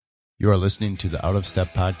You are listening to the Out of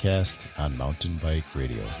Step podcast on Mountain Bike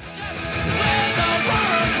Radio.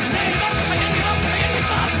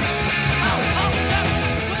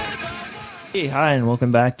 Hey, hi, and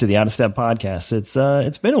welcome back to the Out of Step podcast.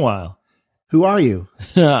 It's been a while. Who are you?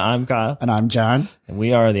 I'm Kyle. And I'm John. And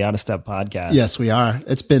we are the Out of Step podcast. Yes, we are.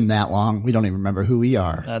 It's been that long. We don't even remember who we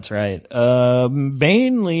are. That's right.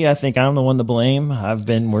 Mainly, I think I'm the one to blame. I've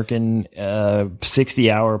been working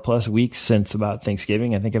 60-hour plus weeks since about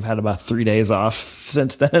Thanksgiving. I think I've had about 3 days off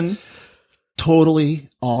since then. Totally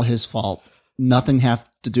all his fault. Nothing have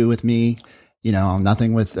to do with me. You know,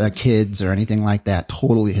 nothing with kids or anything like that.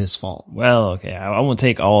 Totally his fault. Well, okay. I won't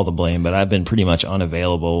take all the blame, but I've been pretty much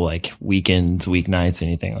unavailable, like weekends, weeknights,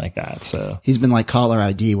 anything like that. So he's been like caller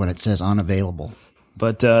ID when it says unavailable.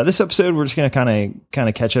 But this episode, we're just going to kind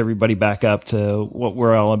of catch everybody back up to what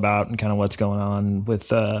we're all about and kind of what's going on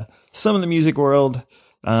with some of the music world.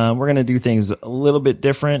 We're going to do things a little bit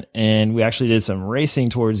different, and we actually did some racing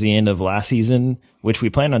towards the end of last season, which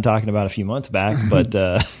we planned on talking about a few months back, but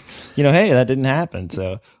you know, hey, that didn't happen.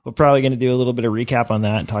 So we're probably going to do a little bit of recap on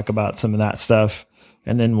that and talk about some of that stuff,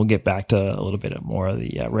 and then we'll get back to a little bit more of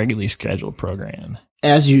the regularly scheduled program.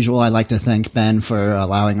 As usual, I'd like to thank Ben for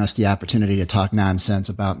allowing us the opportunity to talk nonsense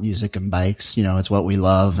about music and bikes. You know, it's what we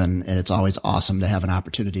love, and it's always awesome to have an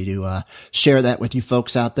opportunity to share that with you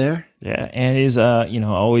folks out there. Yeah, and he's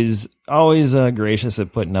always gracious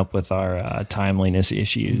at putting up with our timeliness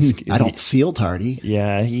issues. I don't feel tardy.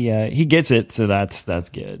 Yeah, he gets it, so that's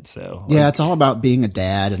good. So yeah, it's all about being a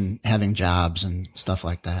dad and having jobs and stuff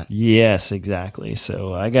like that. Yes, exactly.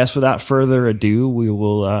 So I guess without further ado, we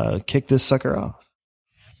will kick this sucker off.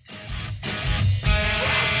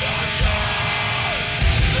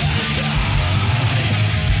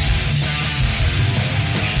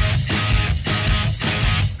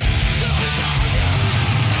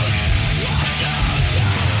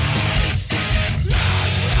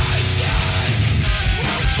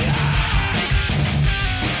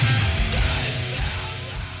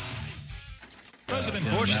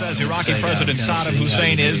 Iraqi President Saddam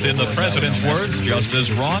Hussein is, in the president's words, just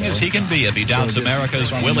as wrong as he can be if he doubts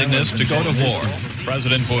America's willingness to go to war.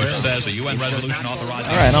 President Bush says a UN resolution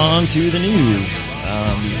authorizing... All right, on to the news.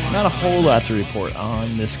 Not a whole lot to report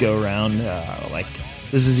on this go-around.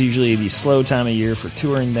 This is usually the slow time of year for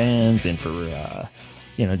touring bands and for,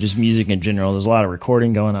 just music in general. There's a lot of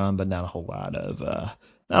recording going on, but not a whole lot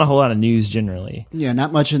of news generally. Yeah,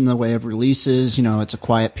 not much in the way of releases. You know, it's a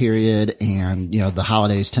quiet period, and, the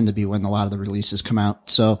holidays tend to be when a lot of the releases come out.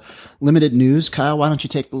 So limited news. Kyle, why don't you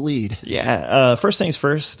take the lead? Yeah. First things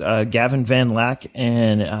first, Gavin Van Lack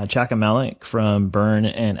and Chaka Malik from Burn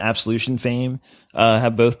and Absolution fame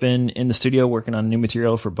have both been in the studio working on new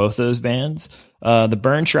material for both those bands. The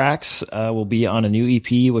Burn tracks will be on a new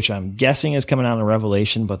EP, which I'm guessing is coming out in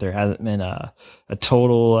Revelation, but there hasn't been a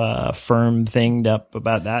total firm thing up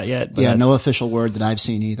about that yet. But yeah, no official word that I've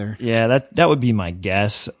seen either. Yeah, that would be my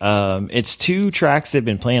guess. It's two tracks they've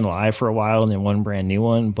been playing live for a while and then one brand new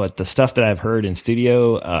one, but the stuff that I've heard in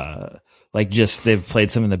studio, they've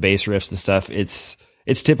played some of the bass riffs and stuff. It's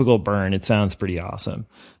typical Burn. It sounds pretty awesome.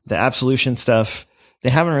 The Absolution stuff, they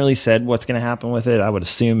haven't really said what's going to happen with it. I would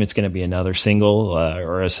assume it's going to be another single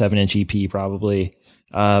or a 7-inch EP probably,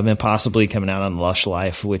 and possibly coming out on Lush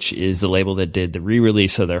Life, which is the label that did the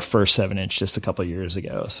re-release of their first 7-inch just a couple of years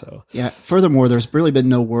ago. So yeah. Furthermore, there's really been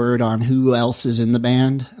no word on who else is in the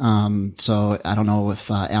band. So I don't know if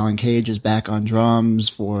Alan Cage is back on drums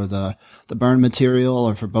for the Burn material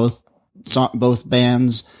or for both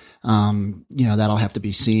bands. That'll have to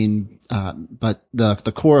be seen. But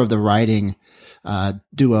the core of the writing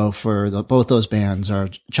duo for both those bands are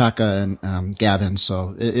Chaka and Gavin,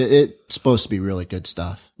 so it's supposed to be really good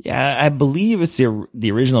stuff. Yeah, I believe it's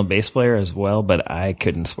the original bass player as well, but I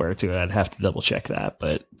couldn't swear to it. I'd have to double check that.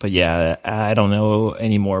 But yeah, I don't know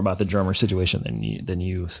any more about the drummer situation than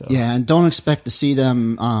you. So yeah, and don't expect to see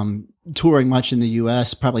them touring much in the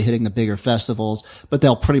U.S., probably hitting the bigger festivals, but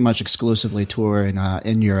they'll pretty much exclusively tour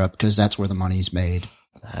in Europe because that's where the money's made.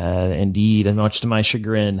 Indeed, and much to my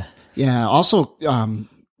chagrin. Yeah. Also,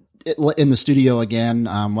 in the studio again,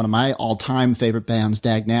 one of my all-time favorite bands,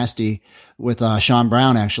 Dag Nasty, with Sean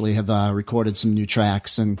Brown, actually have recorded some new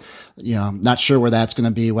tracks, and not sure where that's going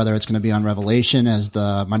to be. Whether it's going to be on Revelation as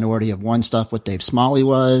the Minority of One stuff with Dave Smalley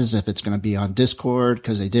was, if it's going to be on Discord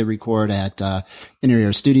because they did record at Inner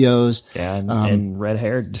Ear Studios. Yeah, and Red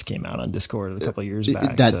Hair just came out on Discord a couple of years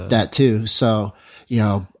back. That too. So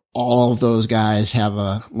all of those guys have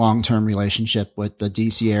a long-term relationship with the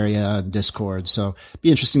DC area and Discord. So it'd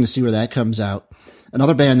be interesting to see where that comes out.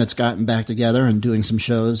 Another band that's gotten back together and doing some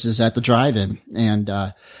shows is at the Drive-In. And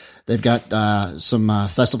They've got some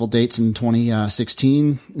festival dates in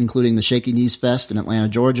 2016, including the Shaky Knees Fest in Atlanta,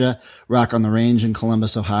 Georgia, Rock on the Range in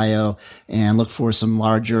Columbus, Ohio, and look for some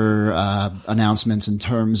larger announcements in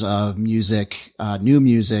terms of music, new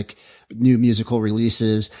musical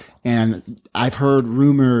releases. And I've heard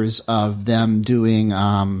rumors of them doing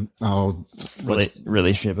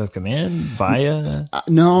Relationship of Command via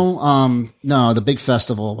no, the big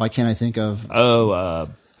festival. Why can't I think of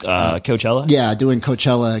Coachella? Yeah, doing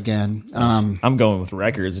Coachella again. I'm going with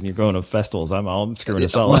records, and you're going to festivals. I'm screwing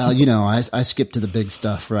us all up. Well, I skip to the big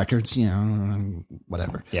stuff, records.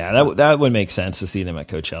 Whatever. Yeah, that would make sense to see them at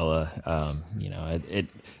Coachella.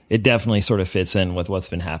 It definitely sort of fits in with what's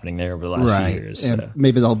been happening there over the last few years. And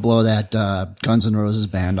maybe they'll blow that Guns N' Roses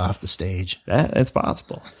band off the stage. It's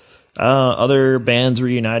possible. Other bands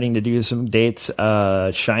reuniting to do some dates.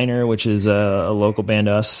 Shiner, which is a local band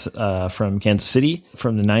to us from Kansas City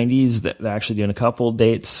from the 90s. They're actually doing a couple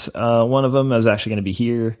dates. One of them is actually going to be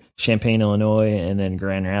here, Champaign, Illinois, and then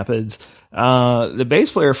Grand Rapids. The bass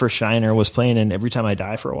player for Shiner was playing in Every Time I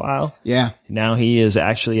Die for a while. Yeah. Now he is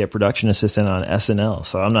actually a production assistant on SNL.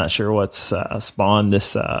 So I'm not sure what's spawned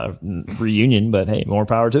this reunion, but hey, more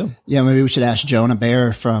power to him. Yeah, maybe we should ask Jonah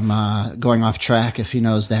Baer from Going Off Track if he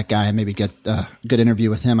knows that guy and maybe get a good interview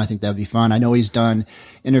with him. I think that would be fun. I know he's done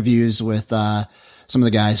interviews with some of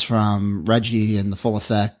the guys from Reggie and The Full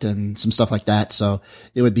Effect and some stuff like that. So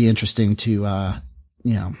it would be interesting to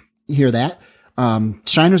hear that.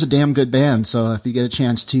 Shiner's a damn good band. So if you get a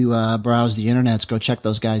chance to browse the internets, go check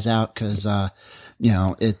those guys out because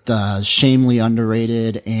it's shamefully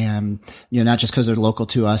underrated and, not just because they're local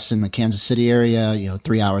to us in the Kansas City area,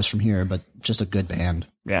 3 hours from here, but just a good band.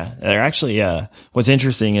 Yeah. They're actually, what's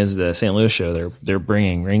interesting is the St. Louis show, they're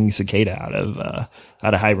bringing Ring Cicada out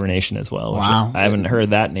of hibernation as well. Wow. I haven't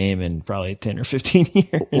heard that name in probably 10 or 15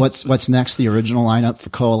 years. What's next? The original lineup for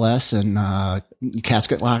Coalesce and,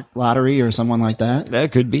 Casket Lottery or someone like that?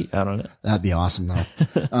 That could be. I don't know. That'd be awesome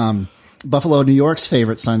though. Buffalo, New York's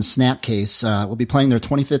favorite son, Snapcase, will be playing their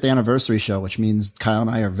 25th anniversary show, which means Kyle and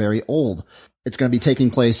I are very old. It's going to be taking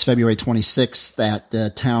place February 26th at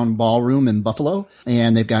the Town Ballroom in Buffalo.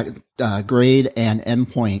 And they've got Grade and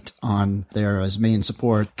Endpoint on there as main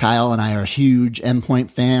support. Kyle and I are huge Endpoint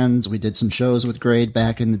fans. We did some shows with Grade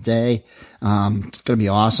back in the day. It's going to be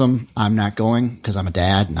awesome. I'm not going because I'm a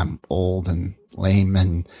dad and I'm old and lame,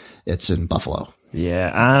 and it's in Buffalo. Yeah,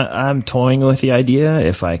 I'm toying with the idea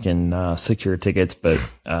if I can secure tickets, but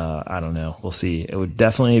I don't know. We'll see. It would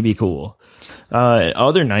definitely be cool.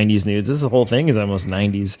 Other 90s news. This whole thing is almost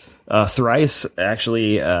 90s. Thrice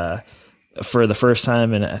actually, for the first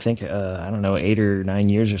time in, I think, 8 or 9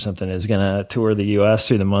 years or something, is going to tour the U.S.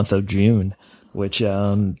 through the month of June, which,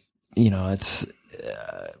 it's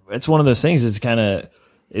one of those things.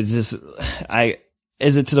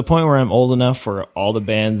 Is it to the point where I'm old enough for all the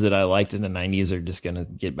bands that I liked in the 90s are just going to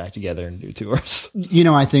get back together and do tours?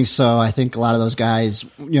 I think so. I think a lot of those guys,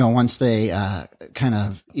 once they kind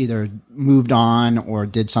of either moved on or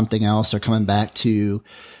did something else, are coming back to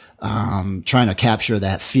trying to capture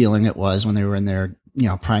that feeling it was when they were in their,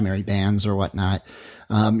 primary bands or whatnot.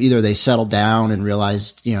 Either they settled down and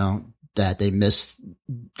realized, that they missed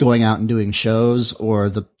going out and doing shows, or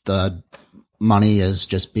the money is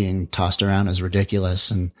just being tossed around as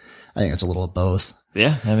ridiculous. And I think it's a little of both.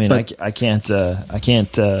 Yeah. I mean, I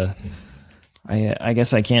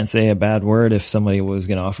guess I can't say a bad word if somebody was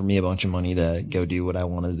going to offer me a bunch of money to go do what I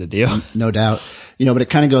wanted to do. No doubt. But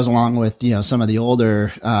it kind of goes along with, some of the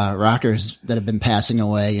older, rockers that have been passing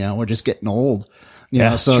away. We're just getting old.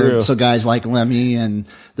 So guys like Lemmy and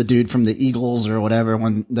the dude from the Eagles or whatever,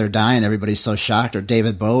 when they're dying, everybody's so shocked, or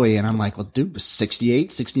David Bowie. And I'm like, well, dude was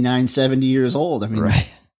 68, 69, 70 years old. I mean, right.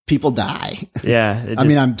 People die. Yeah.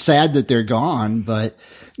 I'm sad that they're gone, but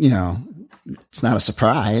it's not a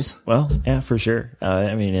surprise. Well, yeah, for sure.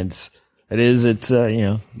 The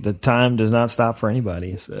time does not stop for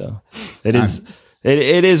anybody. So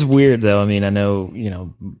it is weird though. I mean, I know,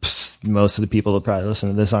 most of the people that probably listen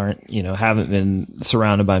to this haven't been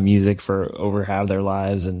surrounded by music for over half their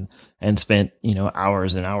lives and spent,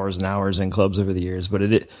 hours and hours and hours in clubs over the years. But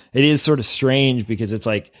it is sort of strange because it's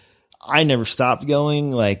like, I never stopped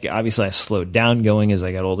going. Like, obviously I slowed down going as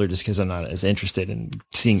I got older just because I'm not as interested in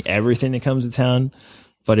seeing everything that comes to town.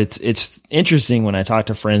 But it's interesting when I talk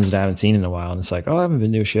to friends that I haven't seen in a while, and it's like, oh, I haven't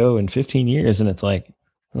been to a show in 15 years. And it's like,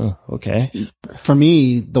 oh, okay. For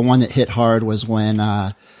me, the one that hit hard was when,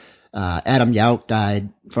 Adam Yauch died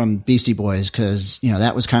from Beastie Boys, because,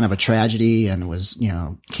 that was kind of a tragedy, and it was,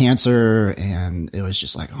 cancer, and it was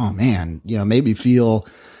just like, oh man, made me feel,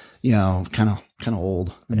 kind of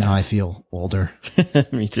old. And now I feel older.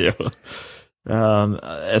 Me too.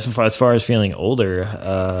 As far as feeling older,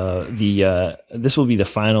 this will be the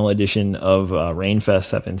final edition of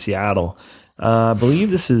Rainfest up in Seattle. I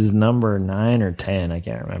believe this is number 9 or 10. I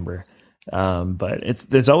can't remember. But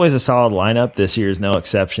there's always a solid lineup. This year is no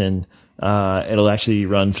exception. It'll actually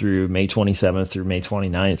run through May 27th through May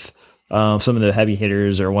 29th. Some of the heavy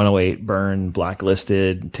hitters are 108, Burn,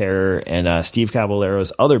 Blacklisted, Terror, and Steve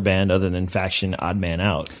Caballero's other band other than Faction, Odd Man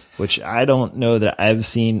Out, which I don't know that I've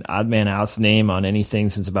seen Odd Man Out's name on anything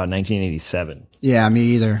since about 1987. Yeah, me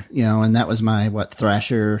either. And that was my,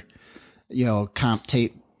 Thrasher, comp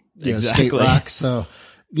tape, Exactly. skate rock. So,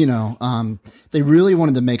 they really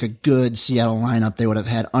wanted to make a good Seattle lineup. They would have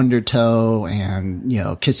had Undertow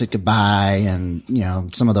and, Kiss It Goodbye and,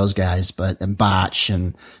 some of those guys, and Botch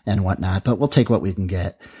and whatnot, but we'll take what we can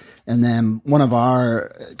get. And then one of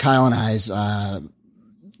Kyle and I's,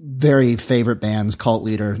 very favorite bands, Cult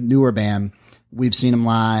Leader, newer band. We've seen them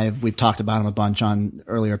live. We've talked about them a bunch on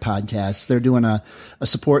earlier podcasts. They're doing a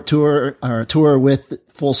support tour or a tour with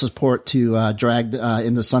full support to, Dragged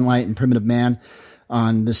into Sunlight and Primitive Man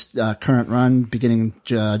on this current run beginning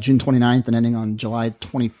June 29th and ending on July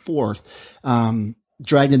 24th.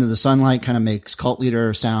 Dragged Into the Sunlight kind of makes Cult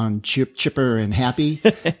Leader sound chipper and happy.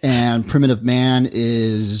 And Primitive Man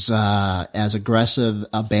is as aggressive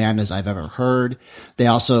a band as I've ever heard. They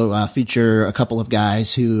also feature a couple of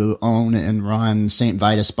guys who own and run St.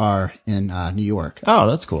 Vitus Bar in New York. Oh,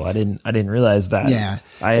 that's cool. I didn't realize that. Yeah.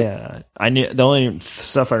 I knew the only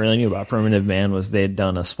stuff I really knew about Primitive Man was they'd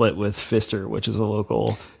done a split with Fister, which is a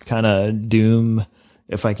local kind of doom,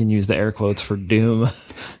 if I can use the air quotes for doom,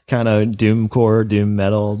 kind of doomcore, doom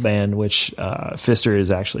metal band, which Fister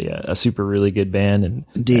is actually a super really good band and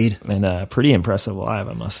Indeed. And pretty impressive live,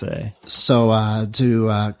 I must say. So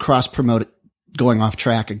to cross promote it, going off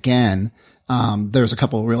track again, there's a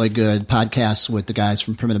couple of really good podcasts with the guys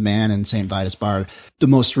from Primitive Man and St. Vitus Bar. The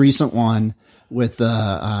most recent one with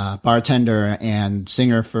the bartender and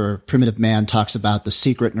singer for Primitive Man talks about the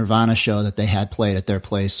secret Nirvana show that they had played at their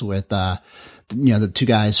place with the two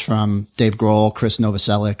guys from Dave Grohl, Chris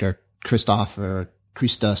Novoselic or Christoph or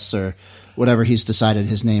Christus or whatever he's decided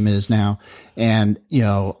his name is now. And,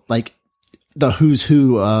 like the who's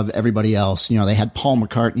who of everybody else, they had Paul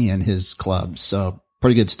McCartney in his club. So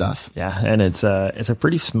pretty good stuff. Yeah. And it's a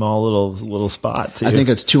pretty small little spot too. I think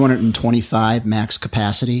it's 225 max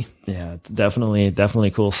capacity. Yeah,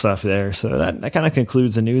 definitely cool stuff there. So that kind of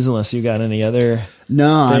concludes the news unless you got any other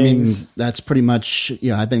No, things. I mean, that's pretty much,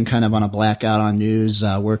 I've been kind of on a blackout on news.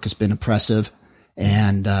 Work has been oppressive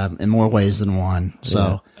and in more ways than one.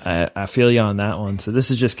 So yeah, I feel you on that one. So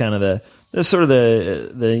this is just kind of the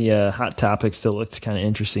hot topics that looked kind of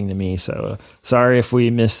interesting to me. So sorry if we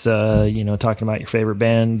missed, talking about your favorite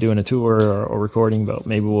band, doing a tour or recording, but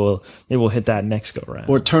maybe we'll hit that next go round.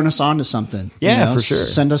 Or turn us on to something. Yeah, for sure.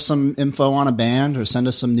 Send us some info on a band or send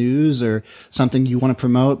us some news or something you want to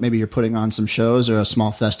promote. Maybe you're putting on some shows or a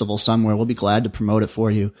small festival somewhere. We'll be glad to promote it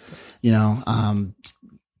for you.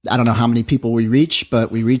 I don't know how many people we reach,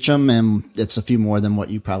 but we reach them and it's a few more than what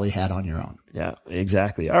you probably had on your own. Yeah,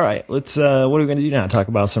 exactly. All right. Let's, what are we going to do now? Talk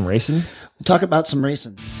about some racing? We'll talk about some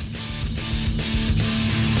racing.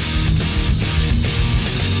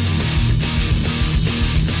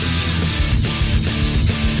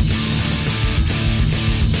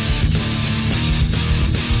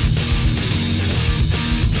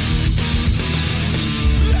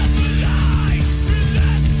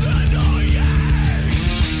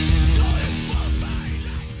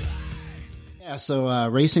 So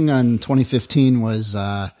racing on 2015 was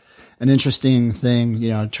an interesting thing,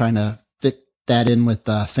 trying to fit that in with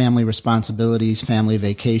family responsibilities, family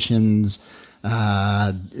vacations,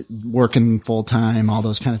 working full time, all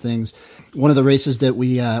those kind of things. One of the races that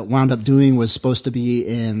we wound up doing was supposed to be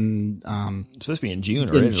in June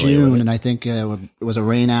originally. In June, and I think it was a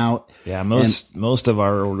rain out. Yeah, most of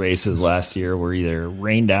our races last year were either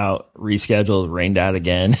rained out, rescheduled, rained out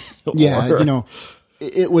again. Yeah,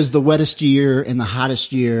 it was the wettest year and the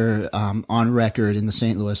hottest year on record in the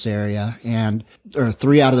St. Louis area, and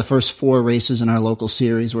 3 out of the first 4 races in our local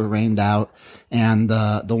series were rained out, and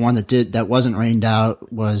the one that wasn't rained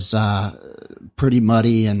out was pretty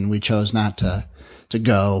muddy, and we chose not to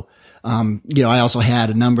go. I also had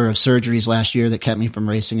a number of surgeries last year that kept me from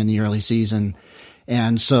racing in the early season,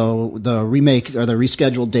 and so the remake or the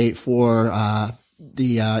rescheduled date for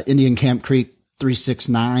the Indian Camp Creek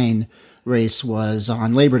 369 race was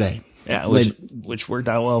on Labor Day. Yeah, which worked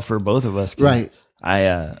out well for both of us. Right.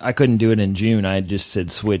 I couldn't do it in June. I just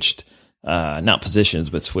had switched, not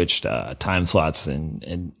positions, but switched time slots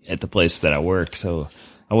and at the place that I work. So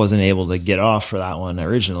I wasn't able to get off for that one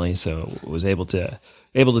originally. So was able to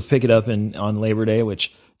able to pick it up on Labor Day,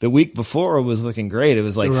 which the week before was looking great. It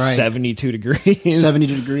was like 72 degrees.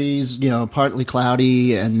 72 degrees, partly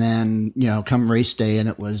cloudy. And then, come race day, and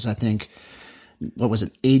it was, I think,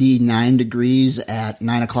 89 degrees at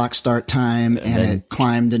 9 o'clock start time, and it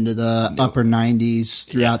climbed into the upper 90s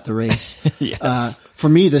throughout the race. Yes. For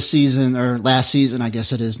me this season, or last season, I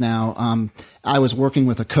guess it is now, I was working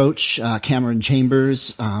with a coach, Cameron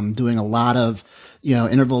Chambers, doing a lot of,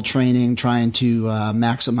 interval training, trying to,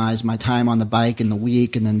 maximize my time on the bike in the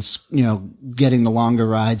week, and then, getting the longer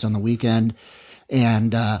rides on the weekend.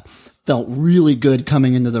 And, felt really good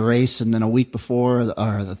coming into the race. And then a week before,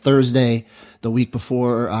 or the Thursday, the week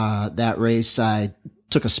before, that race, I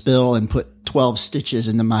took a spill and put 12 stitches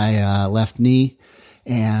into my, left knee,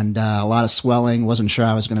 and, a lot of swelling. Wasn't sure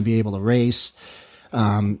I was going to be able to race.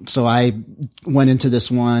 So I went into this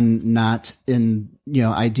one not in,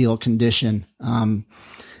 ideal condition.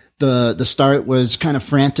 The start was kind of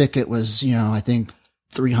frantic. It was, I think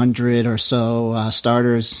 300 or so,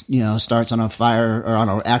 starters, starts on a fire or on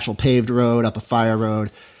an actual paved road, up a fire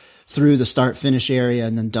road, through the start finish area,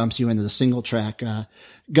 and then dumps you into the single track.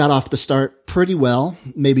 Got off the start pretty well,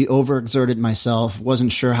 maybe overexerted myself.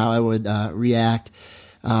 Wasn't sure how I would, react.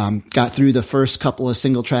 Got through the first couple of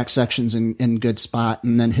single track sections in good spot,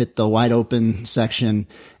 and then hit the wide open section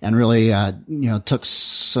and really, took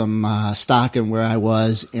some, stock in where I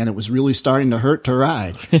was, and it was really starting to hurt to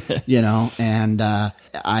ride, and,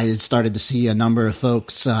 I started to see a number of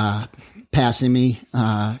folks, passing me.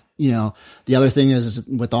 The other thing is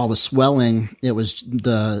with all the swelling, it was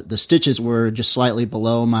the stitches were just slightly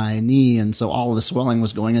below my knee. And so all of the swelling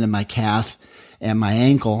was going into my calf and my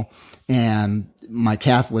ankle, and my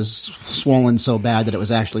calf was swollen so bad that it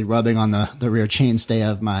was actually rubbing on the rear chainstay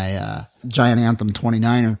of my, Giant Anthem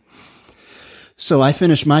 29er. So I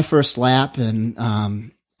finished my first lap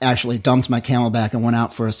and, actually dumped my Camelback and went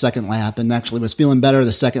out for a second lap, and actually was feeling better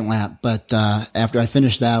the second lap. But, after I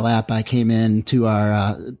finished that lap, I came in to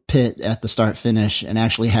our, pit at the start finish and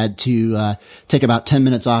actually had to, take about 10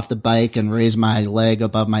 minutes off the bike and raise my leg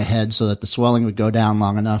above my head so that the swelling would go down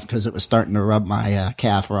long enough, because it was starting to rub my,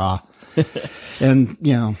 calf raw. And,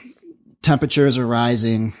 temperatures are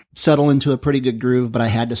rising, settle into a pretty good groove, but I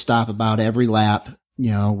had to stop about every lap,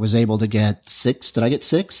 was able to get 6. Did I get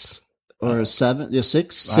 6? Or 7? Yeah,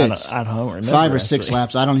 6? I don't remember. 5 or 6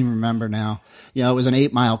 laps. I don't even remember now. It was an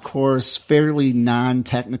 8-mile course, fairly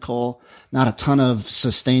non-technical, not a ton of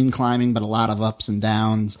sustained climbing, but a lot of ups and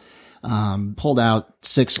downs. Pulled out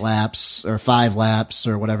 6 laps or 5 laps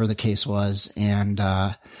or whatever the case was. And,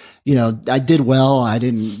 I did well. I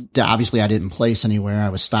didn't place anywhere. I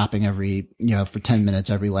was stopping for 10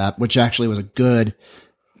 minutes every lap, which actually was a good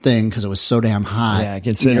thing because it was so damn hot. Yeah,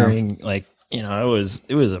 considering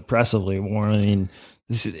it was oppressively warm. I mean,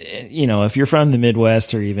 if you're from the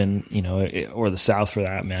Midwest or even, or the South for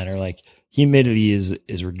that matter, like humidity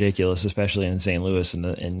is ridiculous, especially in St. Louis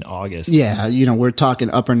in August. Yeah. We're talking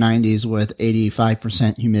upper 90s with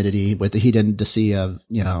 85% humidity with the heat indice of,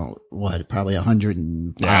 probably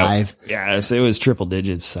 105. Yeah. So it was triple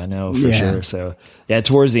digits. I know for sure. So yeah,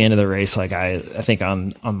 towards the end of the race, like I think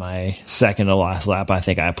on my second to last lap, I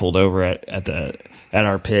think I pulled over at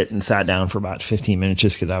our pit and sat down for about 15 minutes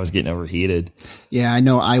just because I was getting overheated. Yeah, I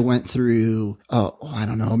know I went through, I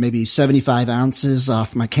don't know, maybe 75 ounces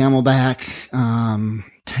off my Camelback,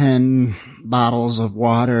 10 bottles of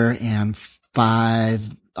water, and 5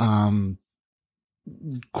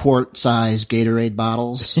 quart-size Gatorade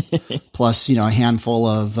bottles, plus, a handful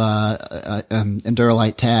of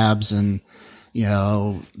Endurolite tabs and,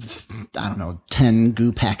 I don't know, 10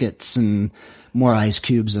 goo packets and more ice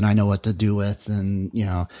cubes than I know what to do with. And,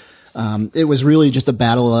 it was really just a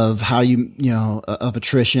battle of how of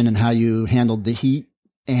attrition and how you handled the heat.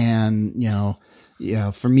 And,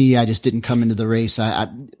 for me, I just didn't come into the race.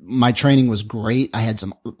 My training was great. I had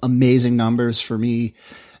some amazing numbers for me,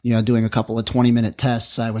 doing a couple of 20-minute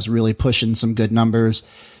tests. I was really pushing some good numbers.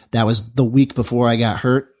 That was the week before I got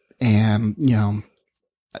hurt, and,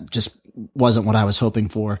 just wasn't what I was hoping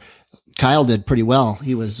for. Kyle did pretty well.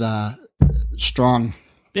 He was, strong.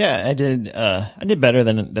 Yeah, I did better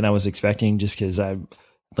than I was expecting, just because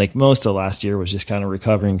like most of last year was just kind of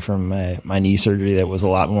recovering from my knee surgery that was a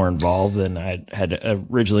lot more involved than I had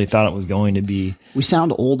originally thought it was going to be. We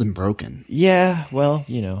sound old and broken. Yeah, well,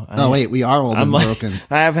 we are old and broken.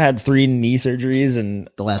 I have had 3 knee surgeries in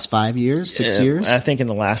the last 5 years, 6 years. I think in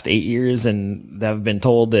the last 8 years, and I've been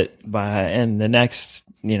told that in the next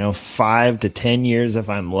 5 to 10 years, if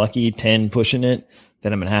I'm lucky, 10 pushing it,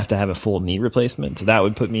 then I'm going to have a full knee replacement. So that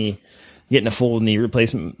would put me getting a full knee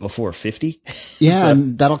replacement before 50. Yeah, So-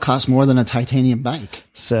 and that'll cost more than a titanium bike.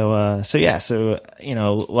 So you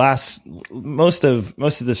know, most of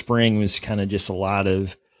the spring was kind of just a lot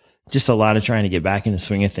of trying to get back in the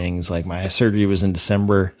swing of things. Like my surgery was in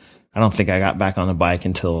December. I don't think I got back on the bike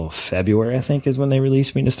until February, I think, is when they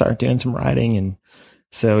released me to start doing some riding. And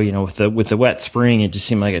so, you know, with the wet spring, it just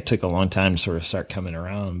seemed like it took a long time to sort of start coming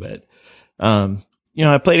around. But, you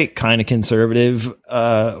know, I played it kind of conservative,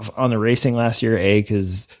 on the racing last year,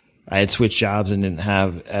 cause I had switched jobs and didn't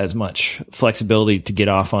have as much flexibility to get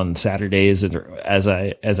off on Saturdays as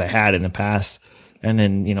I had in the past. And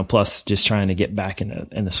then, you know, plus just trying to get back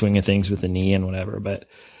in the swing of things with the knee and whatever. But,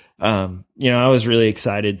 you know, I was really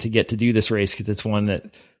excited to get to do this race because it's one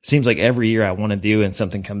that seems like every year I want to do and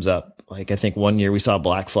something comes up. Like I think one year we saw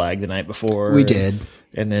Black Flag the night before. We did.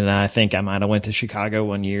 And then I think I might have went to Chicago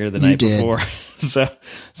one year the night before. So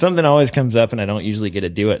something always comes up and I don't usually get to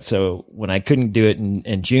do it. So when I couldn't do it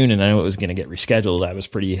in June and I knew it was going to get rescheduled, I was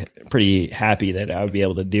pretty happy that I would be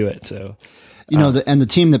able to do it. So, You know, and the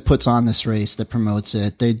team that puts on this race, that promotes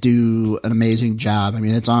it, they do an amazing job. I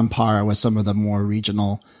mean, it's on par with some of the more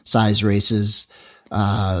regional size races.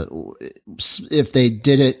 If they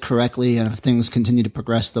did it correctly and if things continue to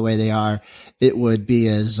progress the way they are, it would be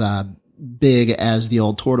as big as the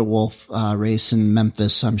old Tour de Wolf race in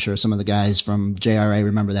Memphis. I'm sure some of the guys from JRA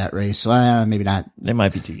remember that race. So maybe not. they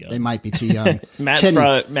might be too young. They might be too young.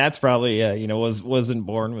 Matt's probably, you know, wasn't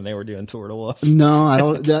born when they were doing Tour de Wolf. No, I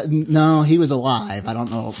don't. No, he was alive. I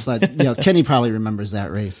don't know, but you know, Kenny probably remembers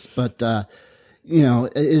that race. But you know,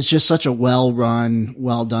 it's just such a well run,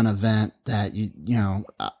 well done event that you know.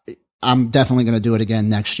 I'm definitely going to do it again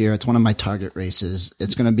next year. It's one of my target races.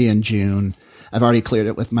 It's going to be in June. I've already cleared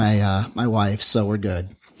it with my my wife, so we're good.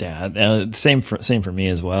 Yeah, same for me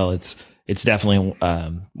as well. It's definitely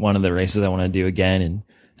one of the races I want to do again, and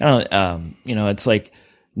I don't, you know, it's like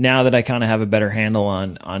now that I kind of have a better handle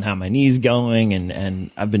on how my knee's going, and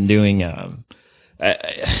I've been doing.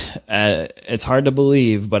 It's hard to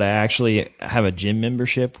believe, but I actually have a gym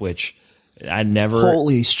membership, which I never.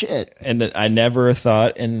 Holy shit! And I never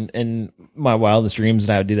thought in my wildest dreams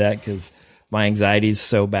that I would do that because my anxiety is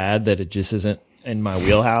so bad that it just isn't in my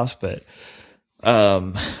wheelhouse. But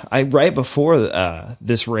right before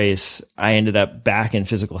this race, I ended up back in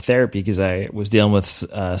physical therapy because I was dealing with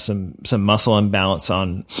some muscle imbalance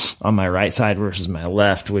on my right side versus my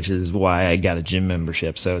left, which is why I got a gym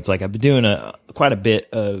membership. So it's like I've been doing quite a bit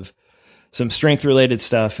of some strength related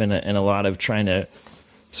stuff and a lot of trying to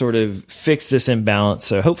sort of fix this imbalance.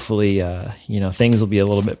 So hopefully, you know, things will be a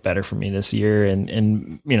little bit better for me this year.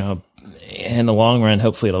 And, you know, in the long run,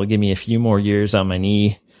 hopefully it'll give me a few more years on my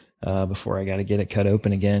knee, before I got to get it cut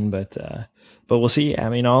open again. But we'll see. I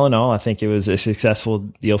mean, all in all, I think it was a successful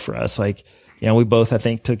deal for us. Like, you know, we both, I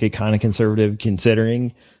think, took it kind of conservative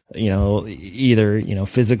considering, you know, either, you know,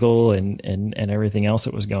 physical and everything else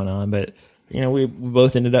that was going on. But, you know, we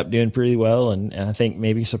both ended up doing pretty well and I think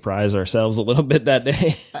maybe surprised ourselves a little bit that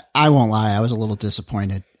day. I won't lie. I was a little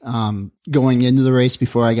disappointed. Going into the race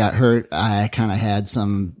before I got hurt, I kind of had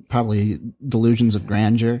some probably delusions of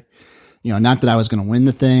grandeur. You know, not that I was going to win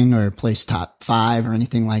the thing or place top 5 or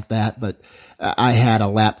anything like that, but I had a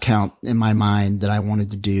lap count in my mind that I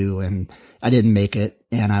wanted to do and I didn't make it.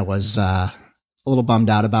 And I was, a little bummed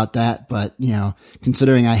out about that, but you know,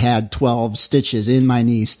 considering I had 12 stitches in my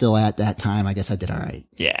knee still at that time, I guess I did all right.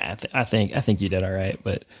 Yeah, I think you did all right,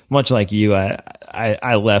 but much like you,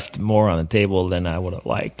 I left more on the table than I would have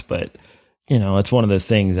liked, but you know, it's one of those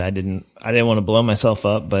things I didn't want to blow myself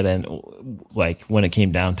up, but then like when it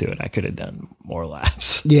came down to it, I could have done more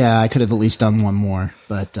laps. Yeah, I could have at least done one more,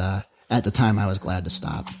 but at the time I was glad to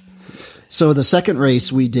stop. So the second race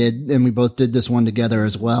we did, and we both did this one together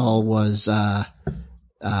as well, was up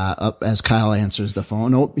as Kyle answers the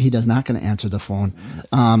phone. Nope, he does not going to answer the phone.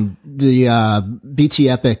 The BT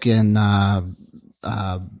Epic in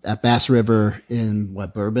at Bass River in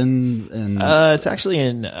Bourbon? It's actually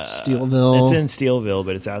in Steelville. It's in Steelville,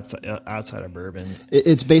 but it's outside of Bourbon.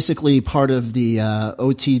 It's basically part of the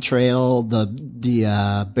OT Trail, the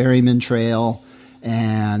Berryman Trail,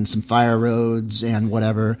 and some fire roads and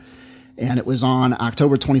whatever. And it was on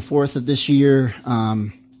October 24th of this year.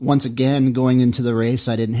 Once again, going into the race,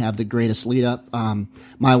 I didn't have the greatest lead up.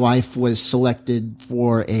 My wife was selected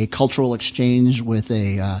for a cultural exchange with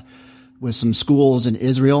some schools in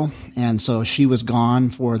Israel. And so she was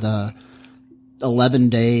gone for the 11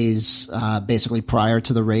 days, basically prior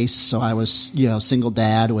to the race. So I was, single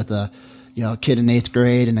dad with a kid in 8th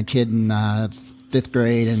grade and a kid in 5th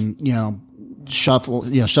grade and,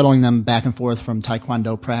 shuttling them back and forth from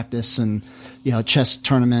Taekwondo practice and, chess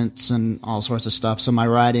tournaments and all sorts of stuff. So my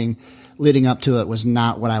riding leading up to it was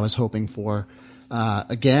not what I was hoping for.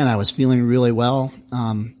 Again, I was feeling really well,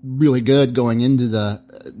 really good going into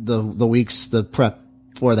the weeks, the prep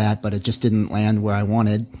for that, but it just didn't land where I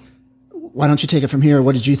wanted. Why don't you take it from here?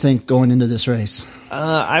 What did you think going into this race?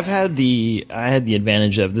 I had the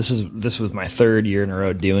advantage of this was my third year in a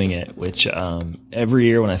row doing it, which every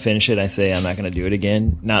year when I finish it, I say I'm not going to do it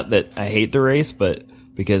again. Not that I hate the race, but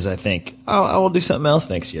because I think, I will do something else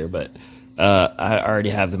next year. But I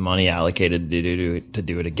already have the money allocated to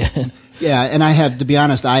do it again. Yeah, and I had, to be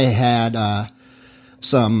honest, I had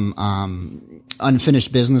some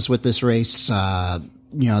unfinished business with this race.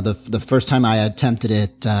 The first time I attempted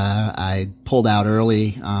it, I pulled out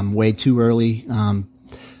early, way too early. So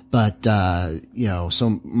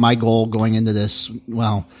my goal going into this,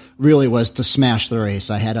 really was to smash the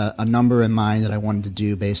race. I had a number in mind that I wanted to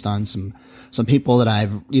do based on some people that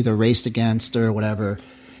I've either raced against or whatever.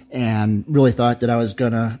 And really thought that I was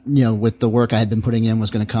gonna, with the work I had been putting in,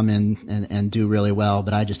 was gonna come in and do really well,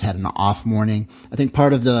 but I just had an off morning. I think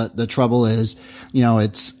part of the trouble is,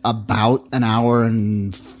 it's about an hour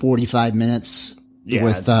and 45 minutes. Yeah,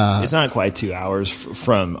 with, it's not quite 2 hours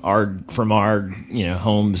from our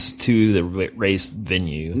homes to the race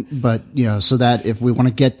venue. But, so that if we want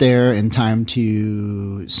to get there in time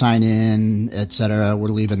to sign in, et cetera, we're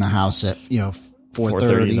leaving the house at,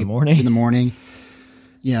 4:30 in the morning.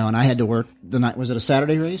 And I had to work the night. Was it a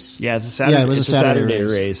Saturday race? Yeah, it's a Saturday. Yeah, it was a Saturday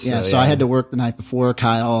race. Yeah, so I had to work the night before,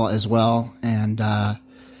 Kyle as well, and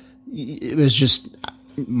it was just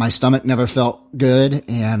my stomach never felt good,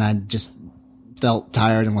 and I just felt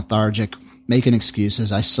tired and lethargic, making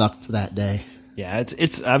excuses. I sucked that day. Yeah,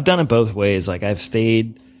 it's I've done it both ways. Like I've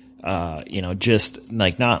stayed, just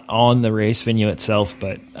like not on the race venue itself,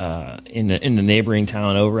 but in the neighboring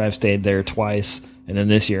town over. I've stayed there twice, and then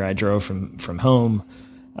this year I drove from home.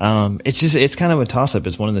 It's kind of a toss up.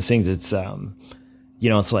 It's one of those things. It's,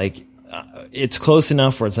 it's like, it's close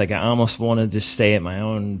enough where it's like, I almost want to just stay at my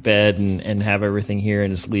own bed and have everything here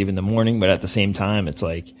and just leave in the morning. But at the same time, it's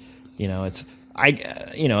like, it's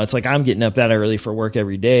like I'm getting up that early for work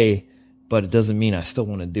every day, but it doesn't mean I still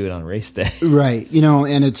want to do it on race day. Right.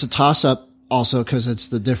 And it's a toss up also because it's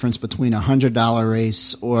the difference between $100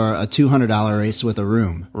 race or a $200 race with a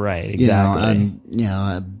room. Right. Exactly.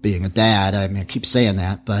 Being a dad, I keep saying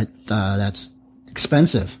that, but that's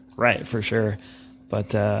expensive. Right. For sure. But,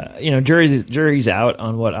 jury's out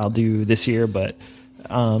on what I'll do this year, but,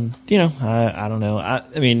 I don't know.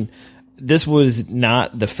 I mean, this was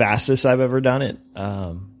not the fastest I've ever done it.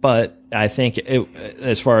 But I think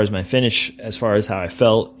as far as my finish, as far as how I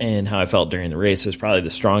felt and how I felt during the race, it was probably the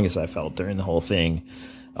strongest I felt during the whole thing.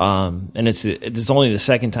 And it's only the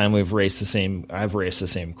second time I've raced the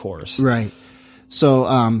same course. Right.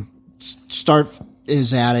 So, start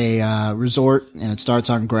is at a resort, and it starts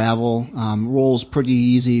on gravel. Rolls pretty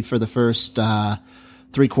easy for the first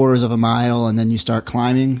 3/4 of a mile, and then you start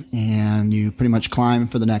climbing, and you pretty much climb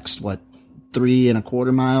for the next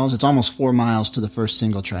 3.25 miles. It's almost 4 miles to the first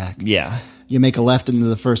single track. Yeah. You make a left into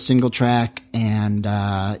the first single track, and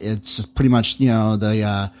it's pretty much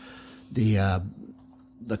the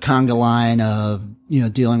conga line of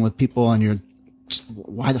dealing with people, and you're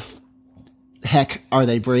why the heck are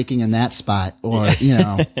they braking in that spot? Or I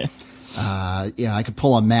could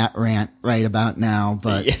pull a Matt rant right about now,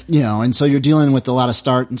 but and so you're dealing with a lot of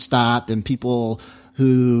start and stop and people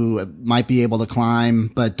who might be able to climb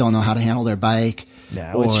but don't know how to handle their bike.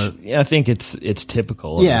 Yeah, which I think it's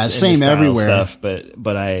typical. Yeah, same everywhere. Stuff,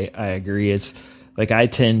 but I agree. It's like I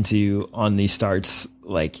tend to on these starts,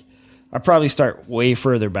 like I probably start way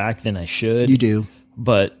further back than I should. You do,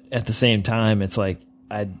 but at the same time, it's like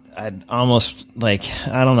I'd almost like,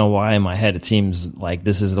 I don't know why in my head it seems like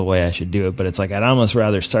this is the way I should do it, but it's like I'd almost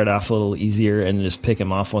rather start off a little easier and just pick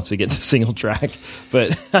them off once we get to single track.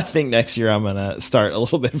 But I think next year I'm going to start a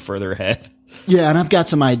little bit further ahead. Yeah, and I've got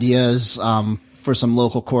some ideas for some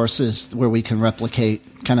local courses where we can replicate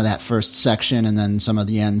kind of that first section, and then some of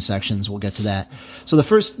the end sections. We'll get to that. So the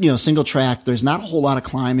first, single track, there's not a whole lot of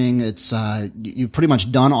climbing. It's, you've pretty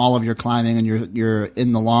much done all of your climbing, and you're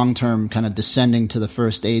in the long term kind of descending to the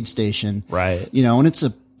first aid station. Right. And it's a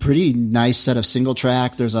pretty nice set of single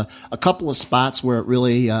track. There's a couple of spots where it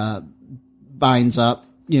really, binds up,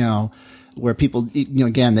 where people,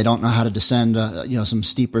 again, they don't know how to descend, some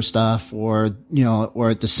steeper stuff, or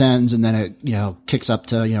it descends and then it, kicks up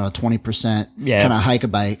to, a 20% kind of hike a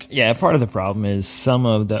bike. Yeah. Part of the problem is some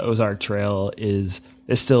of the Ozark Trail is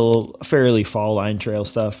still fairly fall line trail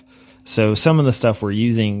stuff. So some of the stuff we're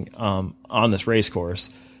using, on this race course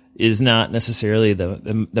is not necessarily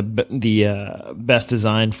the best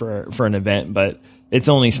design for an event, but it's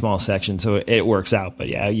only small sections, so it works out. But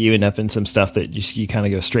yeah, you end up in some stuff that you kind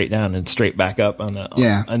of go straight down and straight back up on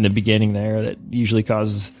the beginning there that usually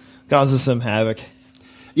causes some havoc.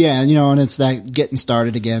 Yeah, and it's that getting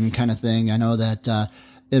started again kind of thing. I know that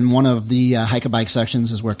in one of the hike-a-bike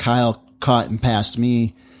sections is where Kyle caught and passed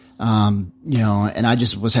me, and I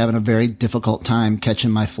just was having a very difficult time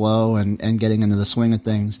catching my flow and getting into the swing of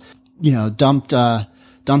things. Dumped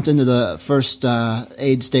into the first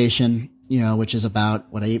aid station, which is about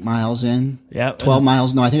 8 miles in? Yeah. 12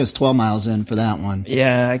 miles. No, I think it's 12 miles in for that one.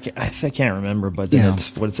 Yeah. I can't remember, but then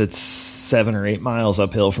it's 7 or 8 miles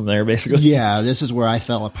uphill from there, basically. Yeah. This is where I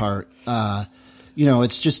fell apart.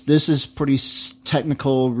 It's just, this is pretty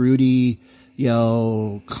technical, Rudy,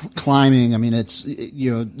 climbing. I mean, it's,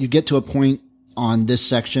 you get to a point on this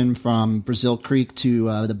section from Brazil Creek to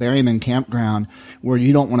the Berryman campground where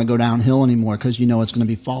you don't want to go downhill anymore because it's going to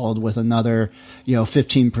be followed with another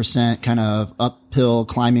 15% kind of uphill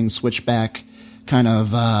climbing switchback kind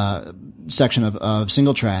of section of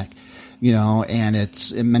single track, and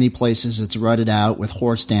it's in many places it's rutted out with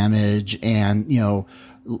horse damage, and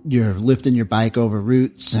you're lifting your bike over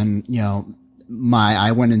roots, and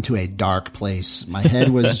I went into a dark place. My head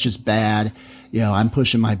was just bad. I'm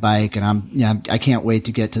pushing my bike, and I can't wait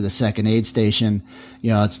to get to the second aid station.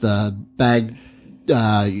 It's the bag,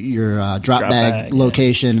 your drop bag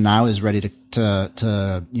location, and I was ready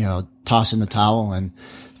to toss in the towel and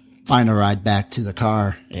find a ride back to the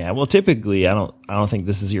car. Yeah, well, typically, I don't think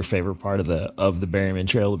this is your favorite part of the Berryman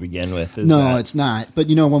Trail to begin with. No, it's not. But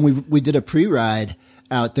when we did a pre-ride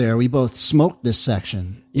out there, we both smoked this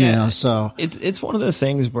section. So it's one of those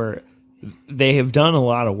things where they have done a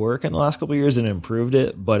lot of work in the last couple of years and improved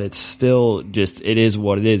it, but it's still just, it is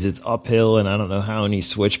what it is. It's uphill, and I don't know how many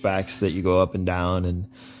switchbacks that you go up and down.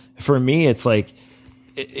 And for me, it's like,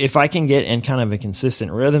 if I can get in kind of a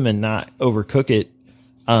consistent rhythm and not overcook it,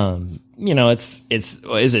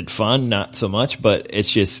 is it fun? Not so much, but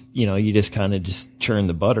it's just, you just kind of just churn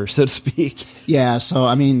the butter, so to speak. Yeah. So,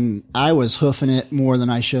 I mean, I was hoofing it more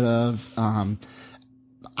than I should have.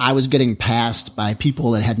 I was getting passed by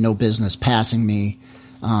people that had no business passing me,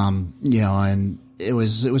 and it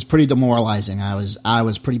was pretty demoralizing. I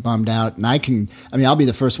was pretty bummed out, and I'll be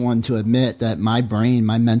the first one to admit that my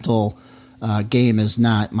mental game is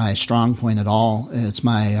not my strong point at all. It's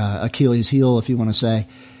my Achilles heel, if you want to say.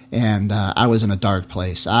 And I was in a dark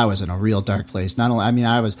place. I was in a real dark place. Not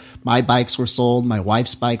only, my bikes were sold, my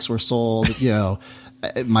wife's bikes were sold,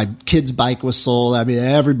 my kid's bike was sold.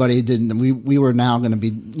 Everybody didn't. We were now going to be,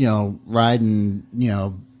 riding,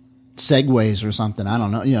 Segways or something. I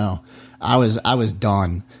don't know. I was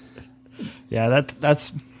done. Yeah,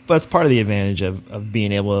 that's part of the advantage of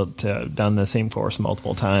being able to have done the same course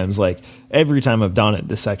multiple times. Like, every time I've done it,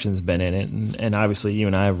 this section's been in it, and obviously you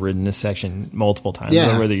and I have ridden this section multiple times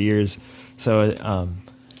over the years. So,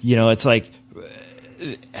 it's like,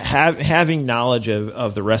 having knowledge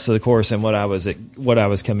of the rest of the course and what I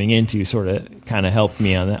was coming into sort of kind of helped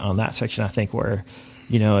me on that section. I think where,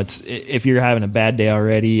 it's, if you're having a bad day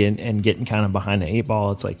already and getting kind of behind the 8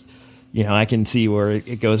 ball, it's like, I can see where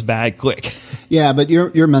it goes bad quick. Yeah, but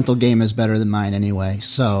your mental game is better than mine anyway.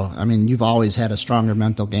 So, you've always had a stronger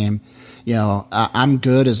mental game. I'm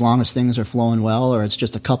good as long as things are flowing well, or it's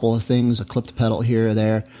just a couple of things, a clipped pedal here or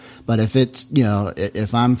there. But if it's,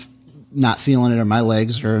 if I'm not feeling it, or my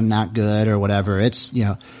legs are not good or whatever, it's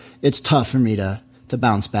tough for me to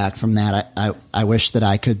bounce back from that. I wish that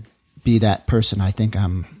I could be that person. I think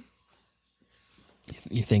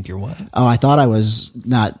You think you're what? Oh, I thought I was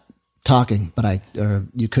not talking, but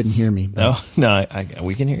you couldn't hear me. But, no,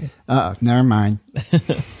 we can hear you. Never mind.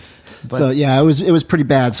 So yeah, it was pretty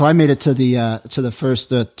bad. So I made it to the first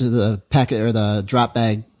to the packet or the drop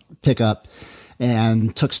bag pickup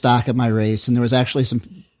and took stock of my race. And there was actually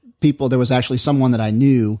someone that I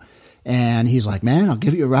knew, and he's like, "Man, I'll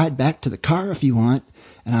give you a ride back to the car if you want."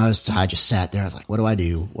 And I just sat there. I was like, what do I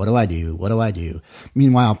do? What do I do? What do I do?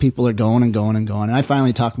 Meanwhile, people are going and going and going. And I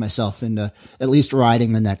finally talked myself into at least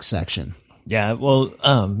riding the next section. Yeah. Well,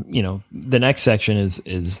 the next section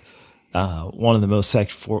is one of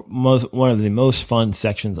the most fun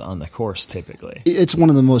sections on the course. Typically, it's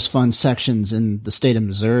one of the most fun sections in the state of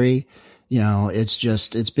Missouri.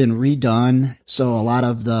 It's been redone. So a lot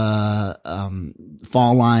of the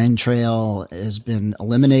fall line trail has been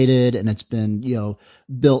eliminated, and it's been,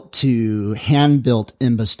 built to hand-built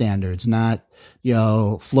IMBA standards, not,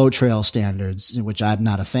 flow trail standards, which I'm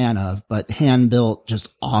not a fan of, but hand-built,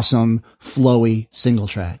 just awesome, flowy single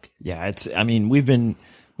track. Yeah, we've been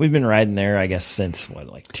we've been riding there, I guess, since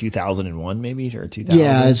like 2001 maybe, or 2000.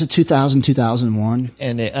 Yeah, it's a 2001.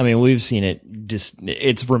 And we've seen it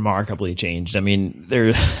it's remarkably changed. I mean,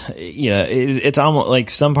 it's almost like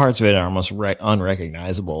some parts of it are almost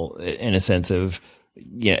unrecognizable in a sense of,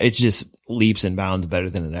 it's just leaps and bounds better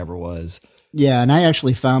than it ever was. Yeah. And I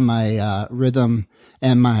actually found my, rhythm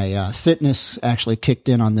and my, fitness actually kicked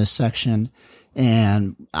in on this section.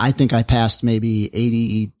 And I think I passed maybe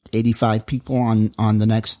 80, 85 people on the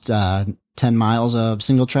next 10 miles of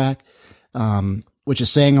single track, which is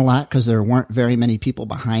saying a lot because there weren't very many people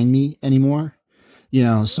behind me anymore.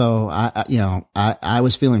 So I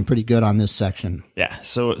was feeling pretty good on this section. Yeah,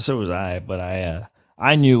 so was I, but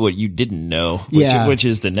I knew what you didn't know, which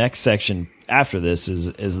is the next section after this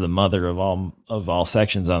is the mother of all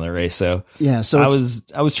sections on the race. So yeah, so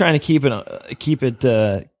I was trying to keep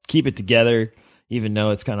it together, even though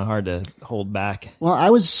it's kind of hard to hold back. Well, I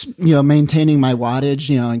was, maintaining my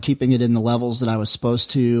wattage, and keeping it in the levels that I was supposed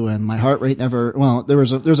to. And my heart rate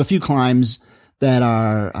there's a few climbs that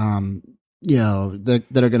are, that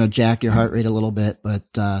are going to jack your heart rate a little bit. But,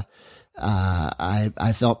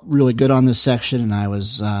 I felt really good on this section, and I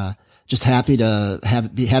was, just happy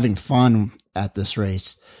to be having fun at this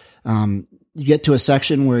race. You get to a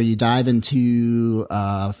section where you dive into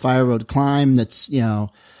a fire road climb that's,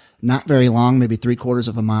 not very long, maybe 3/4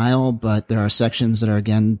 of a mile, but there are sections that are,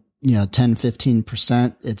 again, 10,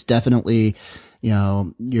 15%. It's definitely,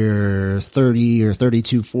 your 30 or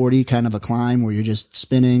 32, 40 kind of a climb where you're just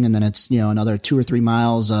spinning. And then it's, another 2 or 3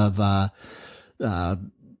 miles of,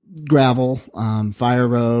 gravel, fire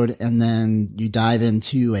road. And then you dive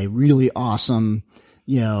into a really awesome,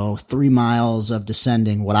 3 miles of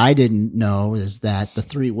descending. What I didn't know is that the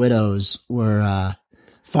Three Widows were,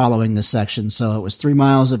 following this section. So it was 3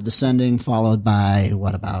 miles of descending, followed by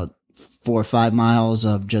about 4 or 5 miles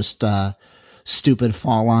of just stupid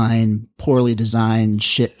fall line, poorly designed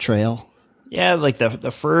shit trail. Yeah, like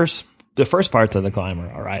the first parts of the climb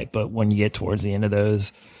are all right, but when you get towards the end of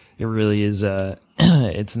those, it really is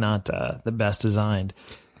it's not the best designed.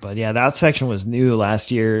 But yeah, that section was new last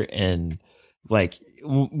year, and like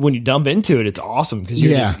when you dump into it, it's awesome because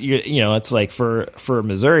it's like for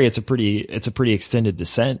Missouri, it's a pretty extended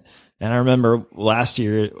descent. And I remember last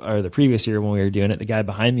year or the previous year when we were doing it, the guy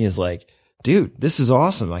behind me is like, dude, this is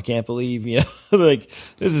awesome. I can't believe, like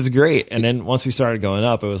this is great. And then once we started going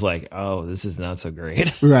up, it was like, oh, this is not so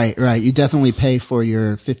great. Right. You definitely pay for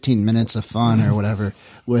your 15 minutes of fun or whatever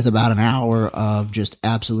with about an hour of just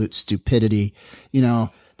absolute stupidity. The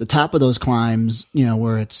top of those climbs,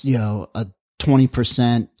 where it's, a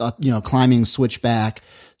 20%, climbing switchback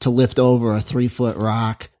to lift over a 3-foot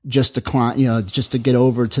rock just to climb, just to get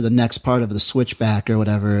over to the next part of the switchback or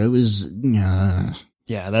whatever. It was,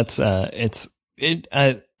 yeah, that's, it's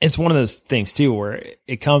one of those things too, where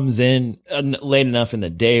it comes in late enough in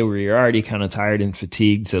the day where you're already kind of tired and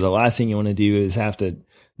fatigued. So the last thing you want to do is have to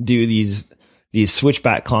do these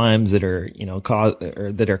switchback climbs that are,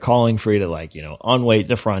 that are calling for you to like, unweight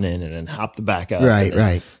the front end and then hop the back up.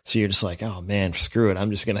 Right. So you're just like, oh man, screw it.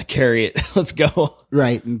 I'm just going to carry it. Let's go.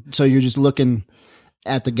 Right. And so you're just looking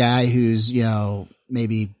at the guy who's,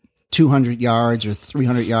 maybe 200 yards or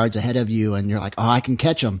 300 yards ahead of you. And you're like, oh, I can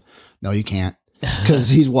catch him. No, you can't, because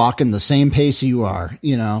he's walking the same pace you are,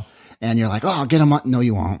 and you're like, oh, I'll get him up. No,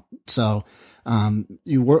 you won't. So,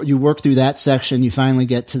 you work through that section. You finally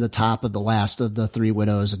get to the top of the last of the Three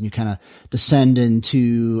Widows, and you kind of descend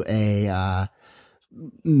into a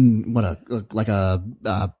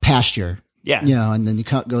pasture. Yeah. And then you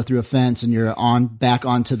go through a fence, and you're back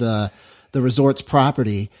onto the resort's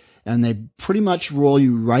property, and they pretty much roll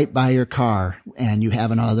you right by your car, and you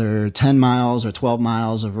have another 10 miles or 12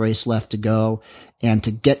 miles of race left to go. And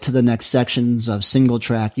to get to the next sections of single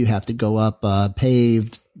track, you have to go up a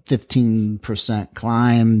paved 15%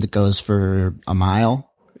 climb that goes for a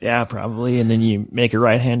mile. Yeah, probably. And then you make a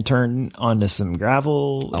right-hand turn onto some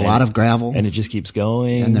gravel. A lot of gravel. And it just keeps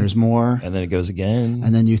going. And there's more. And then it goes again.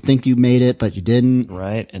 And then you think you made it, but you didn't.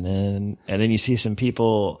 Right. And then you see some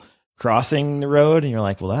people crossing the road, and you're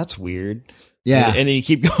like, well, that's weird. Yeah. And then you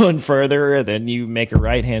keep going further, and then you make a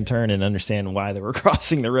right-hand turn and understand why they were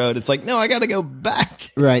crossing the road. It's like, no, I got to go back.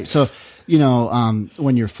 Right. So,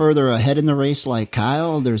 when you're further ahead in the race, like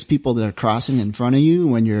Kyle, there's people that are crossing in front of you.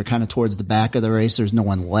 When you're kind of towards the back of the race, there's no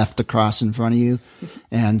one left to cross in front of you.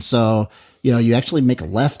 And so, you actually make a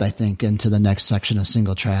left, I think, into the next section of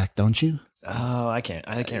single track, don't you? Oh, I can't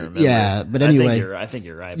remember. Yeah, but anyway, I think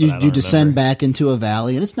you're right. You descend back into a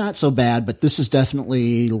valley, and it's not so bad, but this is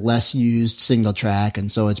definitely less used single track.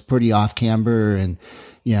 And so it's pretty off camber, and,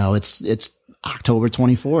 it's October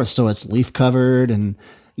 24th. So it's leaf covered, and,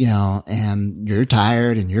 and you're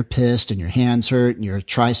tired and you're pissed and your hands hurt and your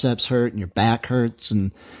triceps hurt and your back hurts.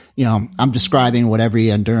 And, I'm describing what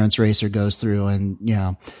every endurance racer goes through. And,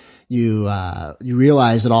 you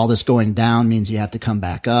realize that all this going down means you have to come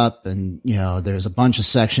back up. And, there's a bunch of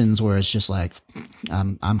sections where it's just like,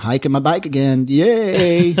 I'm hiking my bike again.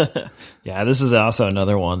 Yay. Yeah. This is also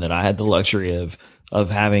another one that I had the luxury of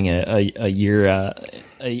having a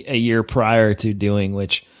year prior to doing,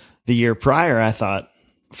 which the year prior I thought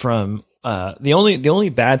from, the only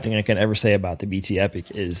bad thing I can ever say about the BT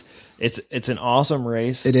Epic is it's an awesome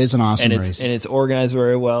race. It is an awesome race. And it's organized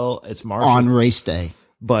very well. It's marshaled on race day.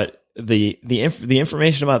 But the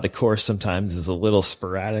information about the course sometimes is a little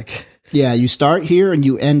sporadic. Yeah, you start here and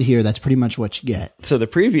you end here. That's pretty much what you get. So the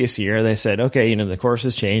previous year they said, okay, the course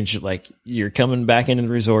has changed. Like you're coming back into the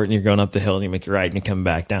resort and you're going up the hill and you make your right and you come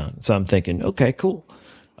back down. So I'm thinking, okay, cool.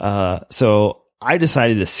 So I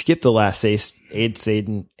decided to skip the last aid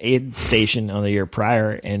station on the year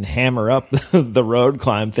prior and hammer up the road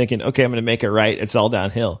climb thinking, okay, I'm going to make it right. It's all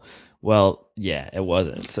downhill. Well, yeah, it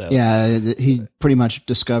wasn't. So yeah, he pretty much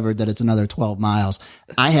discovered that it's another 12 miles.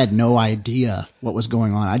 I had no idea what was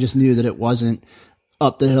going on. I just knew that it wasn't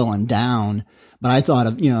up the hill and down. But I thought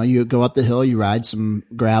of, you go up the hill, you ride some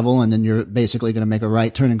gravel, and then you're basically going to make a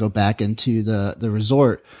right turn and go back into the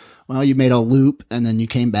resort. Well, you made a loop and then you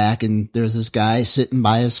came back and there's this guy sitting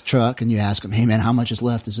by his truck and you ask him, hey man, how much is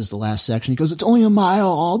left? Is this the last section? He goes, it's only a mile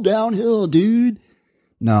all downhill, dude.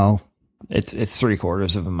 No. It's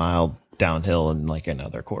 3/4 of a mile downhill and like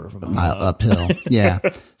another quarter of a mile uphill. Yeah.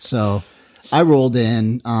 So I rolled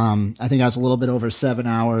in. I think I was a little bit over 7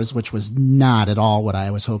 hours, which was not at all what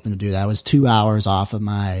I was hoping to do. That was 2 hours off of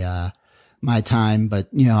my time. But,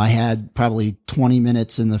 I had probably 20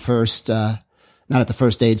 minutes in the first, not at the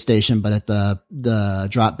first aid station, but at the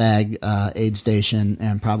drop bag, aid station,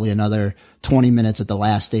 and probably another 20 minutes at the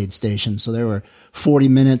last aid station. So there were 40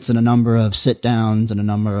 minutes and a number of sit downs and a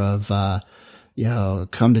number of,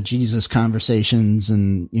 come to Jesus conversations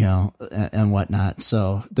and, and whatnot.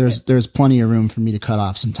 So there's plenty of room for me to cut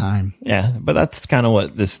off some time. Yeah. But that's kind of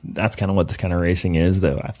what this kind of racing is,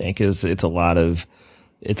 though. I think it's a lot of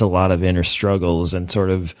inner struggles and sort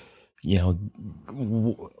of,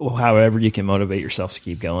 however you can motivate yourself to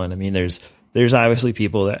keep going. I mean, there's obviously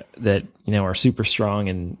people that are super strong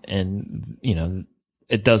and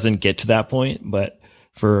it doesn't get to that point, but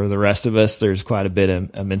for the rest of us, there's quite a bit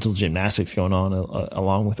of mental gymnastics going on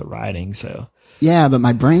along with the riding. So yeah, but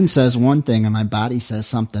my brain says one thing and my body says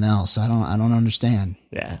something else. I don't understand.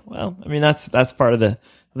 Yeah. Well, I mean, that's part of I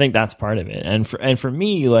think that's part of it. And for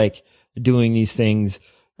me, like doing these things,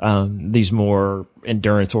 these more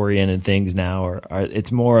endurance oriented things now are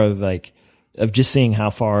it's more of just seeing how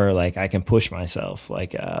far like I can push myself.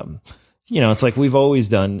 Like, it's like we've always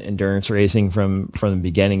done endurance racing from the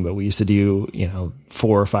beginning, but we used to do,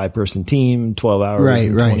 4 or 5 person team, 12 hours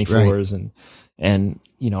and 24s. And,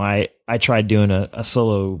 I tried doing a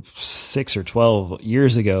solo 6 or 12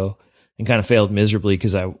 years ago and kind of failed miserably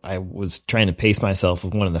because I was trying to pace myself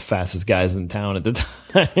with one of the fastest guys in town at the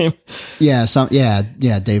time.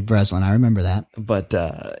 Yeah. Dave Breslin. I remember that. But,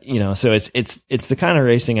 so it's the kind of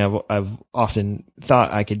racing I've often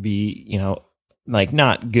thought I could be, like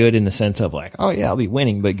not good in the sense of like, oh yeah, I'll be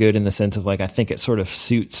winning, but good in the sense of like, I think it sort of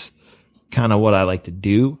suits kind of what I like to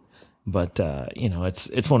do. But,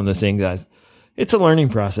 it's one of those things it's a learning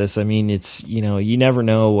process. I mean, it's, you never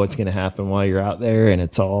know what's going to happen while you're out there, and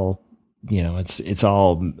it's all, it's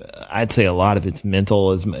all, I'd say a lot of it's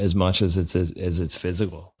mental as much as it's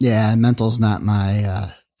physical. Yeah. Mental's not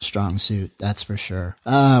my, strong suit. That's for sure.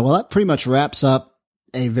 Well, that pretty much wraps up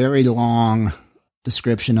a very long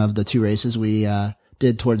description of the 2 races we,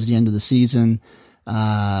 did towards the end of the season.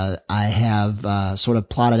 I have, sort of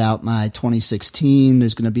plotted out my 2016.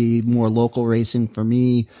 There's going to be more local racing for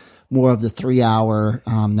me, more of the 3 hour.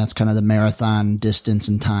 That's kind of the marathon distance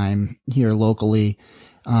and time here locally.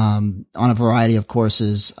 On a variety of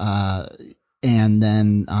courses, and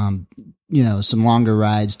then, some longer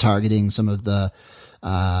rides targeting some of the,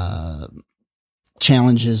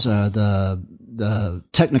 challenges, the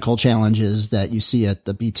technical challenges that you see at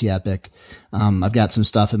the BT Epic. I've got some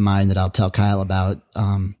stuff in mind that I'll tell Kyle about,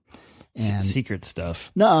 and secret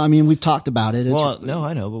stuff. No, I mean, we've talked about it. No,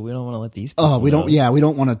 I know, but we don't want to let these people know. We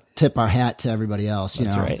don't want to tip our hat to everybody else,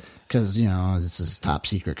 That's right. Because, this is top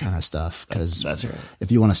secret kind of stuff. Because that's right. If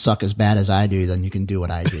you want to suck as bad as I do, then you can do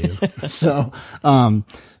what I do. So,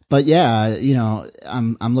 but yeah,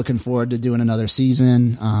 I'm looking forward to doing another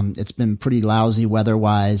season. It's been pretty lousy weather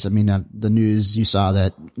wise. I mean, the news, you saw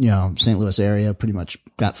that, St. Louis area pretty much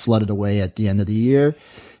got flooded away at the end of the year.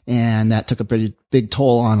 And that took a pretty big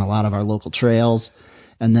toll on a lot of our local trails.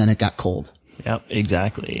 and then it got cold. Yep,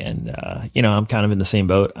 exactly. And, I'm kind of in the same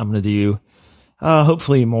boat. I'm going to do,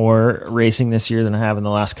 hopefully more racing this year than I have in the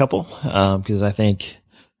last couple. Cause I think,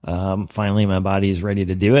 finally my body is ready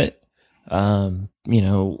to do it. He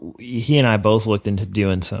and I both looked into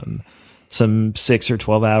doing some 6 or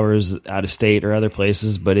 12 hours out of state or other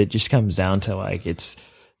places, but it just comes down to like, it's,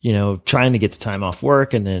 trying to get the time off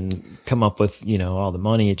work and then come up with, all the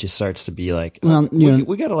money. It just starts to be like,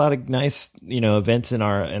 we got a lot of nice, events in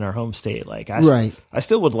our home state. Like I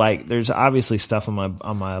still would like, there's obviously stuff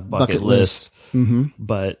on my bucket list, Mm-hmm.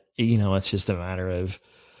 but it's just a matter of,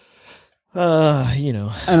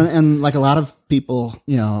 and like a lot of people,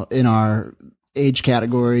 in our age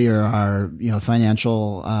category or our,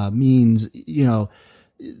 financial, means,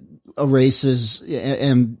 a race is,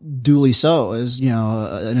 and duly so, is,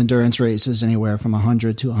 an endurance race is anywhere from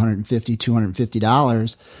 $100 to $150,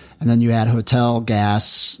 $250. And then you add hotel,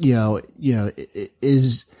 gas, do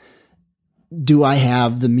I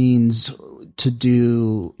have the means to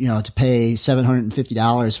do, to pay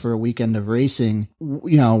 $750 for a weekend of racing,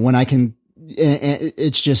 when I can,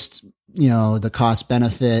 it's just, the cost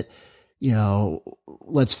benefit,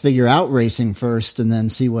 let's figure out racing first and then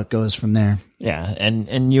see what goes from there. Yeah.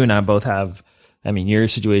 And you and I both have, your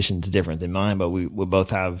situation's different than mine, but we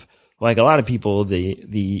both have, like a lot of people,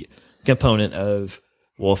 the component of,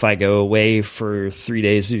 well, if I go away for 3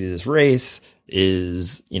 days to do this race,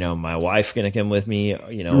 is, my wife going to come with me?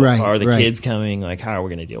 Are the kids coming? Like, how are we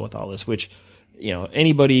going to deal with all this? Which,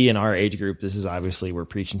 anybody in our age group, this is obviously, we're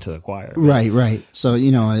preaching to the choir. Right. So,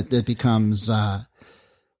 it becomes,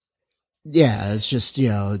 it's just,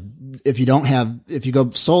 if you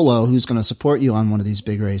go solo, who's going to support you on one of these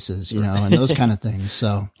big races, and those kind of things.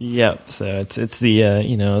 So, yep. So it's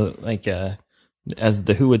the, as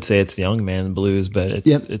the Who would say, it's the young man blues, but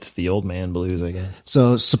it's the old man blues, I guess.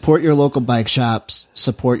 So support your local bike shops,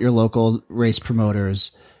 support your local race promoters,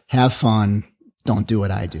 have fun. Don't do what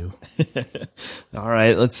I do. All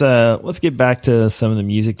right. Let's get back to some of the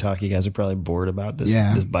music talk. You guys are probably bored about this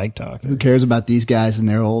bike talk. Who cares about these guys and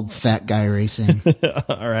their old fat guy racing?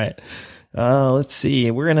 All right. Let's see.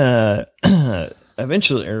 We're going to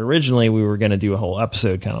originally we were going to do a whole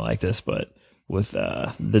episode kind of like this, but with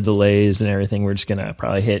the delays and everything, we're just going to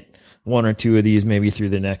probably hit one or two of these maybe through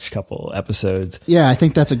the next couple episodes. Yeah, I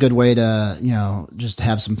think that's a good way to, just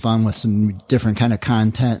have some fun with some different kind of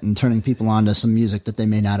content and turning people on to some music that they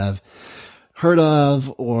may not have heard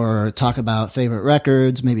of, or talk about favorite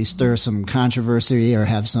records, maybe stir some controversy or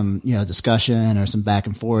have some, discussion or some back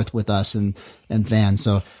and forth with us and fans.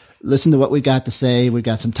 So listen to what we got to say. We've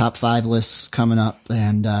got some top 5 lists coming up,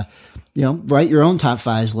 and, write your own top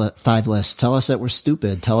 5 lists. Tell us that we're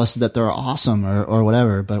stupid. Tell us that they're awesome or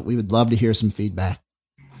whatever, but we would love to hear some feedback.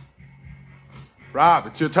 Rob,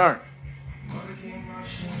 it's your turn.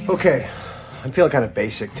 Okay, I'm feeling kind of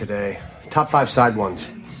basic today. Top 5 side ones,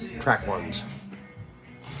 track ones.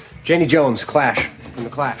 Janie Jones, Clash, from The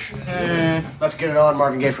Clash. Let's Get It On,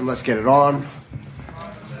 Marvin Gaye from Let's Get It On.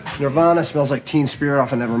 Nirvana, Smells Like Teen Spirit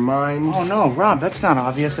off of Nevermind. Oh, no, Rob, that's not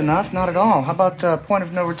obvious enough. Not at all. How about Point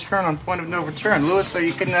of No Return on Point of No Return? Louis, so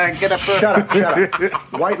you can get up... Shut up.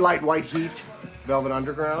 White Light, White Heat, Velvet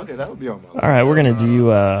Underground. Okay, that would be on my list. All right, we're going to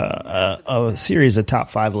do a series of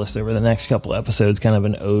top 5 lists over the next couple episodes, kind of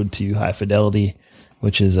an ode to High Fidelity,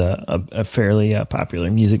 which is a fairly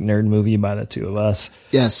popular music nerd movie by the two of us.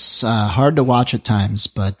 Yes, hard to watch at times,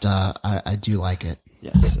 but I do like it.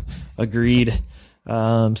 Yes, agreed.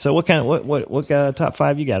 So what top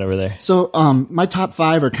 5 you got over there? So, my top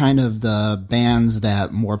 5 are kind of the bands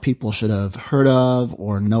that more people should have heard of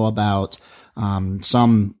or know about.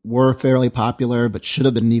 Some were fairly popular, but should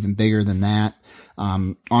have been even bigger than that.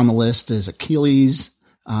 On the list is Achilles,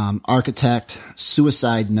 Architect,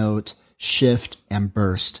 Suicide Note, Shift, and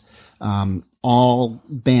Burst. All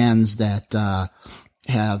bands that,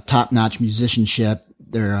 have top-notch musicianship.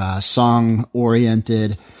 They're,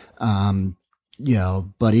 song-oriented,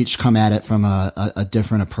 but each come at it from a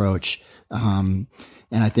different approach. And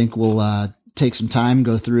I think we'll, take some time,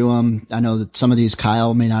 go through them. I know that some of these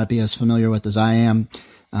Kyle may not be as familiar with as I am.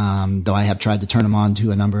 Though I have tried to turn him on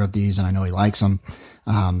to a number of these and I know he likes them.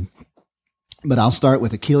 But I'll start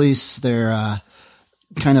with Achilles. They're,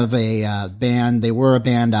 kind of a band. They were a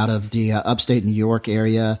band out of the upstate New York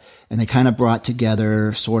area, and they kind of brought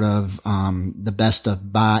together sort of the best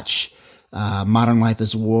of Botch, Modern Life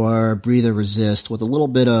is War, Breather Resist, with a little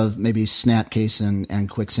bit of maybe Snapcase and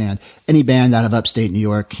Quicksand. Any band out of upstate New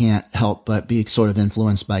York can't help but be sort of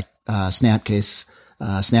influenced by Snapcase.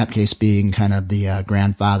 Snapcase being kind of the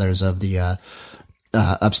grandfathers of the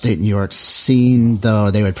upstate New York scene,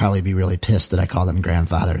 though they would probably be really pissed that I call them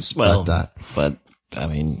grandfathers. Well, but I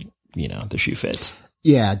mean, the shoe fits.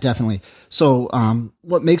 Yeah, definitely. So,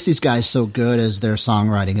 what makes these guys so good is their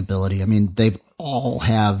songwriting ability. I mean, they all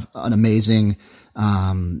have an amazing,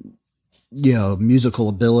 musical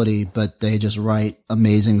ability, but they just write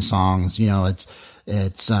amazing songs.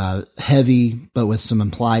 It's heavy, but with some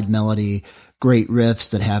implied melody, great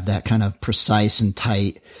riffs that have that kind of precise and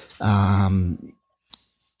tight,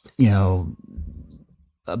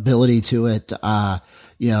 ability to it,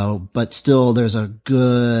 but still there's a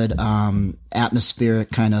good,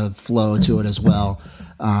 atmospheric kind of flow to it as well.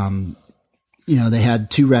 They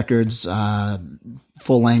had 2 records,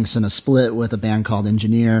 full lengths and a split with a band called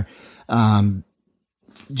Engineer. It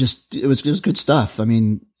was good stuff. I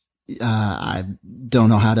mean, I don't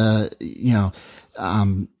know how to,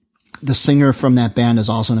 the singer from that band is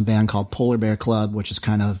also in a band called Polar Bear Club, which is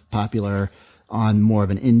kind of popular on more of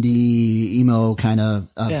an indie emo kind of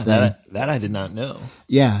thing. That I did not know.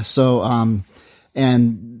 Yeah. So,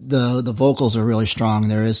 and the vocals are really strong.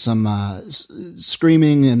 There is some,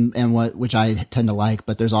 screaming and which I tend to like,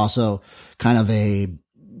 but there's also kind of a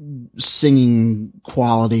singing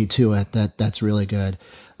quality to it that's really good.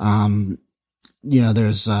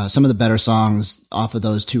 There's, some of the better songs off of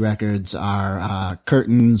those 2 records are,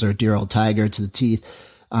 Curtains or Dear Old Tiger, To the Teeth.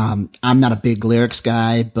 I'm not a big lyrics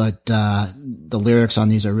guy, but, the lyrics on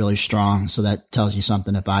these are really strong. So that tells you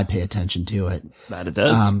something if I pay attention to it. That it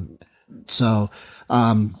does.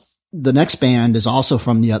 The next band is also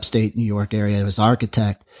from the upstate New York area. It was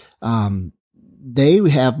Architect. They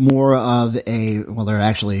have more of they're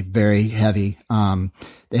actually very heavy.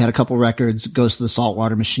 They had a couple records. Ghost of the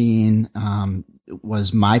Saltwater Machine,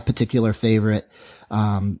 was my particular favorite.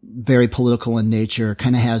 Very political in nature,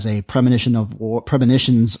 kind of has a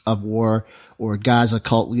premonitions of war, or Gaza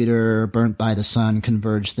cult leader, Burnt by the Sun,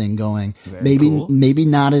 Converge thing going. Maybe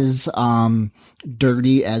not as,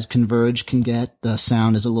 dirty as Converge can get. The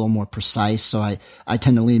sound is a little more precise. So I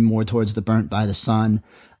tend to lean more towards the Burnt by the Sun.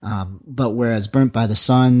 But whereas Burnt by the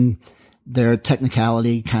Sun, their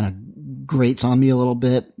technicality kind of grates on me a little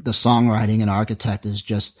bit. The songwriting in Architect is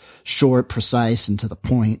just short, precise, and to the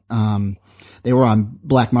point. They were on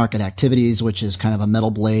Black Market Activities, which is kind of a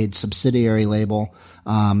Metal Blade subsidiary label.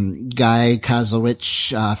 Guy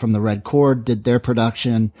Kozlowicz, from the Red Chord did their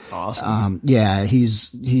production. Awesome.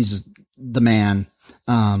 He's the man.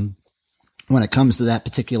 When it comes to that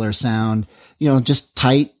particular sound, just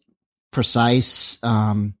tight, precise.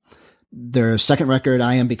 Their second record,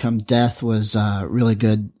 I Am Become Death, was really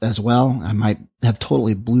good as well. I might have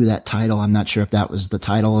totally blew that title. I'm not sure if that was the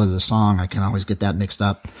title of the song. I can always get that mixed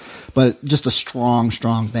up. But just a strong,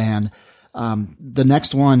 strong band. The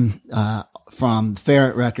next one from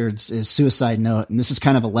Ferret Records is Suicide Note, and this is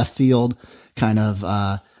kind of a left field kind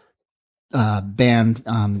of band.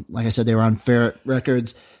 Like I said, they were on Ferret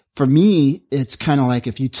Records. For me, it's kind of like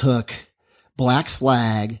if you took Black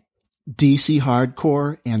Flag, DC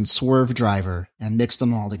Hardcore, and Swerve Driver and mixed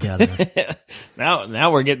them all together.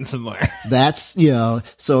 Now we're getting somewhere. That's,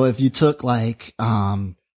 so if you took like,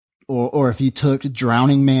 or if you took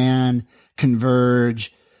Drowning Man,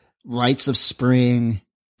 Converge, Rites of Spring,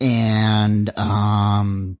 and, I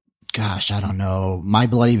don't know, My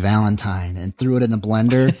Bloody Valentine, and threw it in a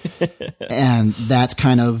blender. And that's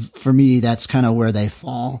kind of, for me, that's kind of where they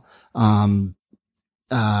fall.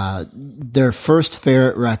 Their first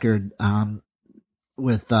Ferret record,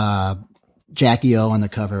 with, Jackie O on the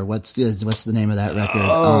cover. What's the name of that record?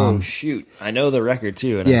 Oh, shoot. I know the record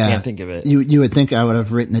too, and I can't think of it. You would think I would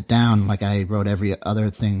have written it down like I wrote every other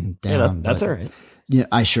thing down. Yeah, that's all right. Yeah,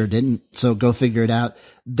 I sure didn't. So go figure it out.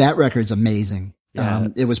 That record's amazing. Yeah.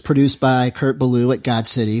 It was produced by Kurt Ballou at God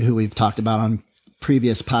City, who we've talked about on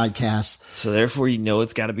previous podcasts. So therefore,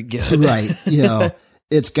 it's got to be good. Right.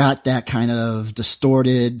 It's got that kind of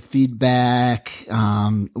distorted feedback,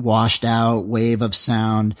 washed out wave of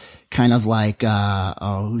sound, kind of like,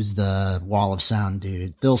 who's the Wall of Sound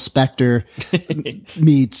dude? Phil Spector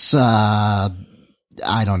meets, I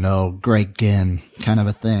don't know, Greg Ginn kind of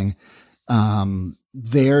a thing.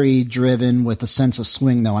 Very driven with a sense of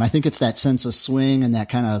swing though. And I think it's that sense of swing and that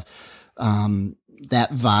kind of,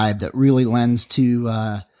 that vibe that really lends to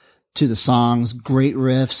the songs. Great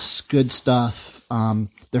riffs, good stuff.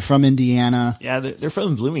 They're from Indiana. Yeah, they're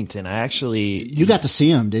from Bloomington. You got to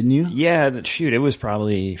see them, didn't you? Yeah, shoot, it was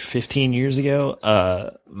probably 15 years ago.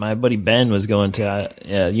 My buddy Ben was going to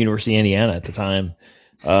University of Indiana at the time.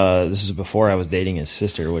 This was before I was dating his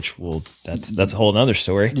sister, which that's a whole nother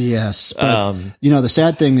story. Yes. But, the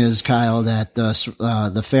sad thing is, Kyle, that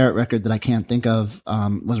the Ferret record that I can't think of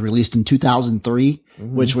was released in 2003,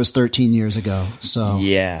 which was 13 years ago. So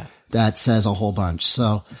yeah, that says a whole bunch.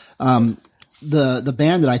 So, the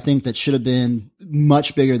band that I think that should have been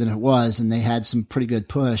much bigger than it was, and they had some pretty good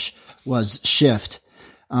push, was Shift.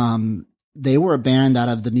 They were a band out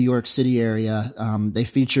of the New York City area. They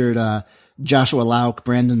featured Joshua Lauk,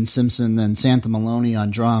 Brandon Simpson, and Samantha Maloney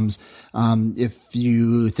on drums. If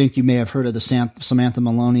you think you may have heard of the Samantha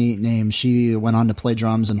Maloney name, she went on to play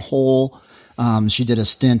drums in Hole. She did a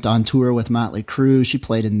stint on tour with Motley Crue. She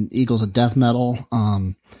played in Eagles of Death Metal.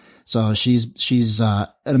 So she's an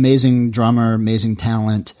amazing drummer, amazing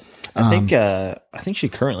talent. I think she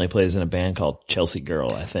currently plays in a band called Chelsea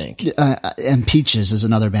Girl, I think. And Peaches is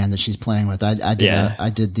another band that she's playing with. I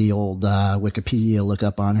did the old Wikipedia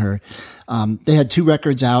lookup on her. They had 2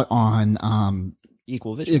 records out on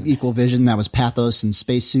Equal Vision. Equal Vision. That was Pathos and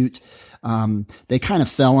Spacesuit. They kind of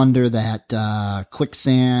fell under that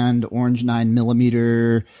Quicksand, Orange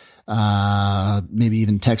 9mm, maybe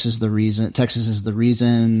even Texas is the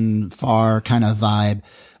Reason, Far kind of vibe.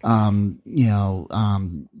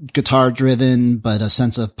 Guitar driven, but a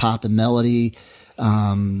sense of pop and melody.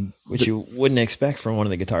 Which you wouldn't expect from one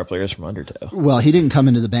of the guitar players from Undertow. Well, he didn't come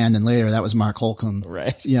into the band and later. That was Mark Holcomb.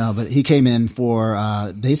 Right. Yeah, but he came in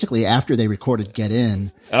for, basically after they recorded Get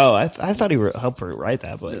In. Oh, I thought he helped her write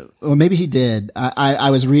that, but. Well, maybe he did.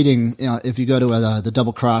 I was reading, if you go to the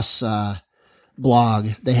Double Cross, blog,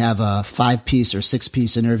 they have a 5-piece or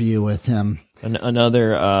 6-piece interview with him.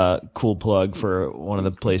 Another cool plug for one of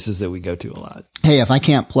the places that we go to a lot. Hey, if I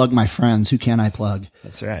can't plug my friends, who can I plug?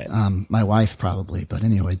 That's right. My wife probably, but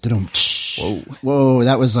anyway. Whoa,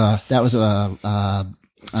 that was a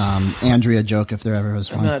Andrea joke if there ever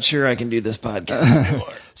was one. I'm not sure I can do this podcast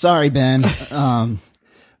anymore. Sorry, Ben.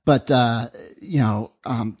 But got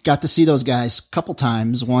to see those guys a couple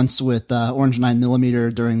times. Once with Orange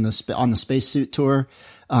 9mm during on the Spacesuit tour.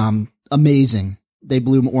 Amazing. They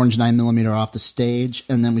blew Orange 9mm off the stage,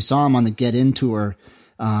 and then we saw them on the Get In tour,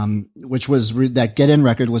 which was that Get In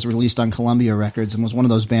record was released on Columbia Records and was one of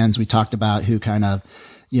those bands we talked about who kind of,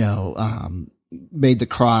 made the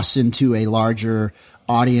cross into a larger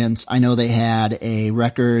audience. I know they had a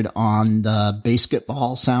record on the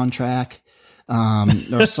Basketball soundtrack.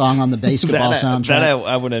 Or a song on the Basketball soundtrack. That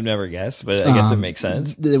I would have never guessed, but I guess it makes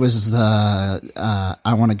sense. It was the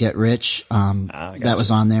I Want to Get Rich. That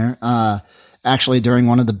was on there. Actually during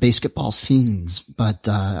one of the basketball scenes, but,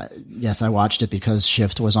 yes, I watched it because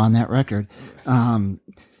Shift was on that record. And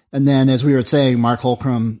then as we were saying, Mark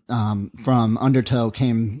Holcomb, from Undertow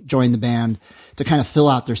joined the band to kind of fill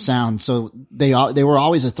out their sound. So they were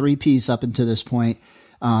always a 3-piece up until this point,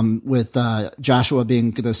 with, Joshua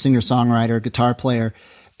being the singer-songwriter, guitar player.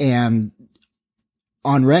 And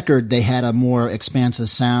on record, they had a more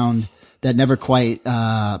expansive sound that never quite,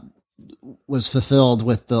 was fulfilled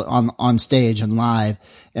with on stage and live.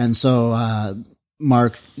 And so,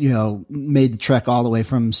 Mark, made the trek all the way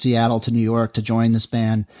from Seattle to New York to join this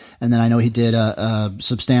band. And then I know he did a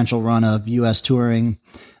substantial run of U.S. touring,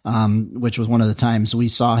 which was one of the times we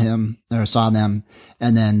saw them.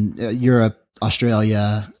 And then Europe,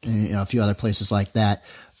 Australia, a few other places like that.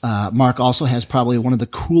 Mark also has probably one of the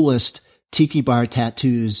coolest tiki bar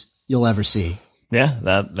tattoos you'll ever see. Yeah,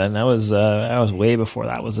 that was way before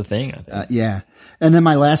that was a thing, I think. Yeah. And then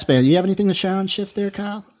my last band, you have anything to share on Shift there,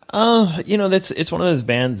 Kyle? It's one of those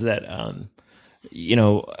bands that,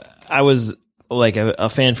 I was like a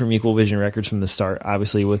fan from Equal Vision Records from the start,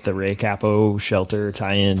 obviously with the Ray Capo Shelter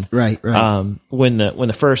tie-in. Right. When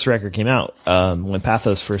the first record came out, when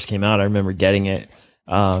Pathos first came out, I remember getting it.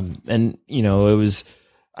 And it was,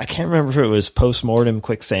 I can't remember if it was Postmortem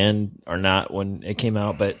Quicksand or not when it came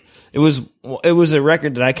out, but it was a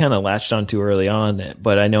record that I kind of latched onto early on,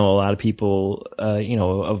 but I know a lot of people,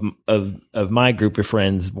 of my group of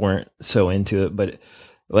friends weren't so into it, but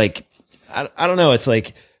like, I don't know. It's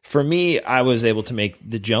like, for me, I was able to make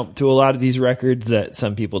the jump to a lot of these records that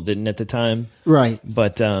some people didn't at the time. Right.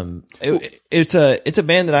 But, it's a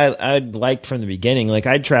band that I liked from the beginning. Like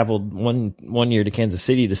I traveled one year to Kansas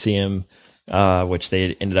City to see him. Which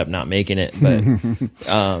they ended up not making it, but,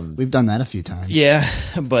 we've done that a few times. Yeah.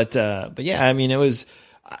 But yeah, I mean,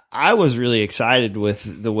 I was really excited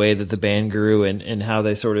with the way that the band grew and how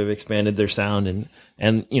they sort of expanded their sound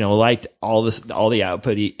and liked all the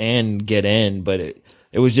output and Get In, but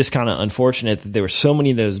it was just kind of unfortunate that there were so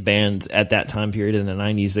many of those bands at that time period in the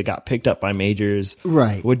 90s that got picked up by majors.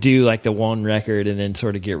 Right. Would do like the one record and then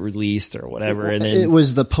sort of get released or whatever. And then it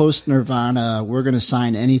was the post Nirvana, we're going to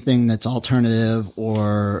sign anything that's alternative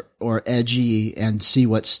or edgy and see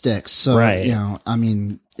what sticks. So, right. I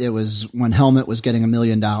mean, it was when Helmet was getting $1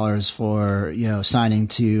 million for, signing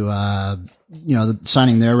to,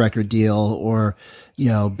 signing their record deal, or,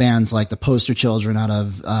 bands like the Poster Children out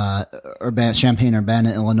of, Champaign,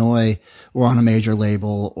 Urbana, Illinois were on a major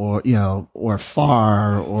label, or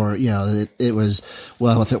Far, or, it was,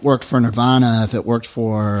 well, if it worked for Nirvana, if it worked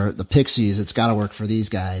for the Pixies, it's got to work for these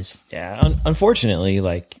guys. Yeah. Unfortunately,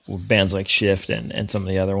 like bands like Shift and some of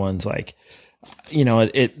the other ones, like,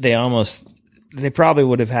 they probably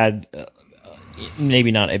would have had,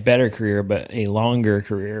 maybe not a better career, but a longer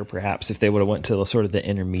career, perhaps, if they would have went to the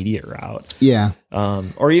intermediate route. Yeah.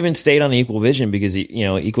 Or even stayed on Equal Vision, because,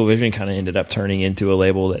 Equal Vision kind of ended up turning into a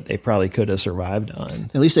label that they probably could have survived on.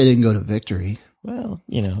 At least they didn't go to Victory. Well,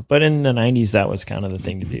 but in the 90s, that was kind of the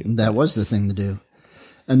thing to do. That was the thing to do.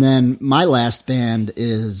 And then my last band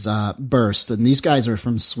is Burst, and these guys are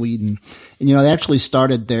from Sweden. And, they actually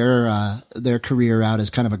started their career out as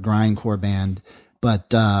kind of a grindcore band.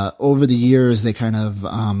 But over the years, they kind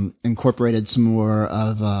of incorporated some more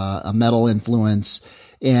of a metal influence.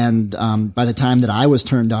 And by the time that I was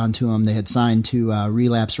turned on to them, they had signed to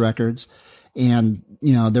Relapse Records. And,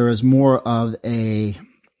 there was more of a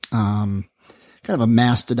kind of a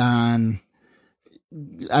Mastodon,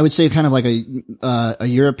 I would say kind of like a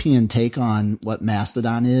European take on what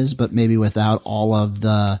Mastodon is, but maybe without all of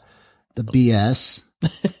the BS,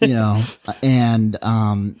 and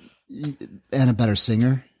a better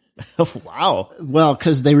singer. Wow. Well,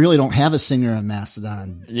 because they really don't have a singer in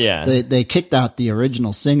Mastodon. Yeah. They kicked out the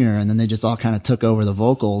original singer, and then they just all kind of took over the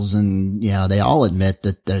vocals, and they all admit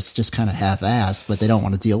that they're just kind of half-assed, but they don't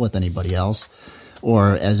want to deal with anybody else.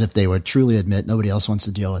 Or as if they would truly admit nobody else wants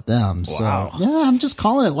to deal with them. Wow. So yeah, I'm just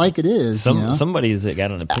calling it like it is. Somebody's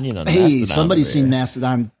got an opinion on Mastodon. Hey, somebody's seen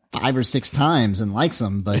Mastodon 5 or 6 times and likes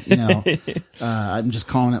them, but I'm just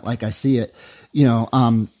calling it like I see it.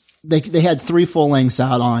 They had 3 full lengths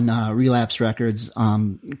out on Relapse Records,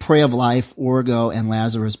 Prey of Life, Orgo, and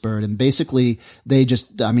Lazarus Bird, and basically they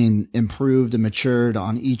just improved and matured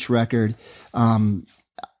on each record.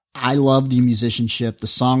 I love the musicianship. The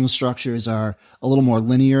song structures are a little more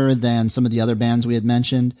linear than some of the other bands we had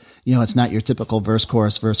mentioned. It's not your typical verse,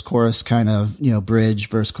 chorus kind of, bridge,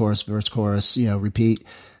 verse, chorus, repeat.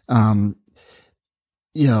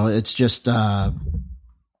 It's just,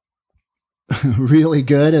 really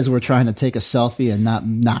good as we're trying to take a selfie and not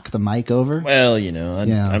knock the mic over. Well,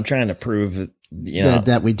 I'm trying to prove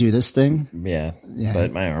that we do this thing. Yeah.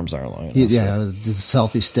 But my arms aren't long enough. Yeah. It was just a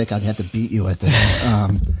selfie stick. I'd have to beat you with it.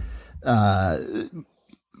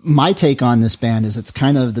 My take on this band is it's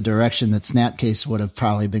kind of the direction that Snapcase would have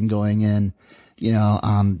probably been going in,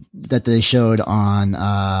 that they showed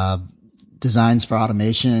on, Designs for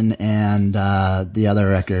Automation and, the other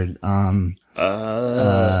record,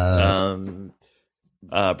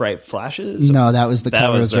 Bright Flashes? No, that was the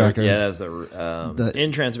Covers record. Yeah, that was the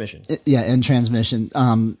In Transmission. In Transmission.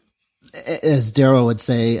 As Daryl would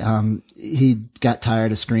say, he got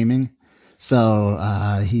tired of screaming. So,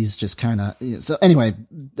 he's just kind of, so anyway,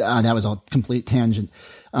 that was a complete tangent.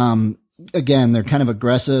 Again, they're kind of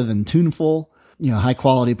aggressive and tuneful, high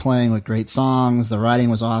quality playing with great songs. The writing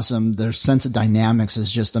was awesome. Their sense of dynamics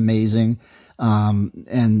is just amazing.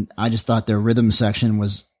 And I just thought their rhythm section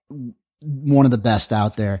was one of the best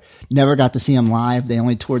out there. Never got to see them live. They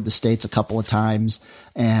only toured the States a couple of times,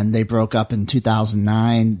 and they broke up in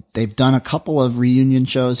 2009. They've done a couple of reunion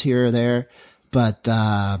shows here or there, but,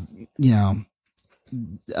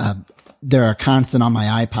 they're a constant on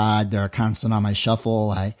my iPod. They're a constant on my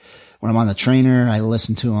shuffle. When I'm on the trainer, I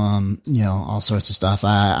listen to them, all sorts of stuff.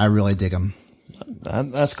 I really dig them.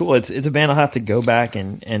 That's cool. It's a band I'll have to go back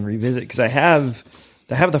and revisit, because I have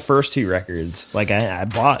the first 2 records. Like I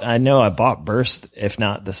bought Burst, if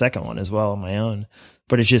not the second one as well on my own,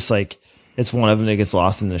 but it's just like, it's one of them that gets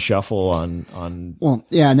lost in the shuffle on. Well,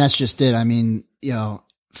 yeah. And that's just it. I mean,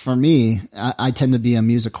 for me, I tend to be a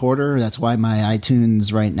music hoarder. That's why my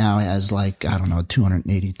iTunes right now has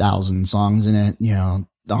 280,000 songs in it,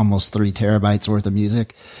 almost 3 terabytes worth of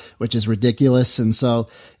music, which is ridiculous. And so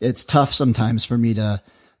it's tough sometimes for me to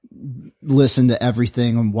listen to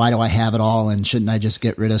everything. And why do I have it all? And shouldn't I just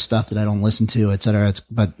get rid of stuff that I don't listen to, et cetera?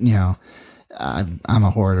 But I'm a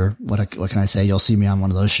hoarder. What can I say? You'll see me on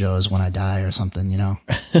one of those shows when I die or something,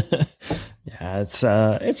 Yeah, it's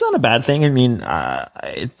not a bad thing. I mean,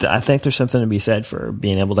 I think there's something to be said for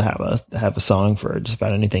being able to have a song for just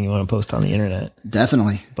about anything you want to post on the internet.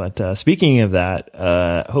 Definitely. But speaking of that,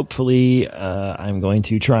 hopefully I'm going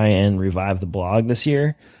to try and revive the blog this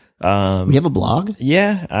year. We have a blog?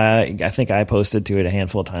 Yeah, I think I posted to it a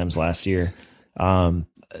handful of times last year.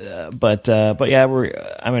 But yeah,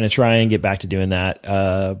 I'm going to try and get back to doing that.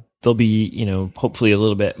 There'll be, hopefully a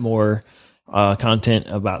little bit more content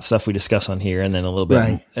about stuff we discuss on here, and then a little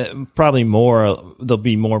bit, probably more. There'll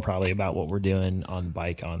be more probably about what we're doing on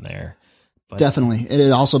bike on there. But definitely,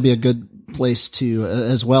 it'd also be a good place to,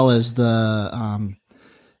 as well as the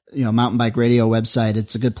Mountain Bike Radio website.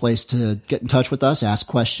 It's a good place to get in touch with us, ask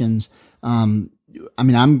questions.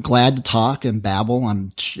 I'm glad to talk and babble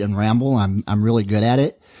and ramble. I'm really good at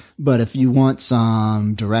it. But if you want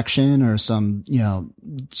some direction or some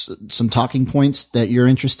talking points that you're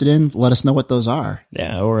interested in, let us know what those are.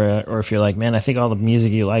 Yeah. Or if you're like, man, I think all the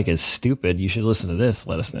music you like is stupid, you should listen to this.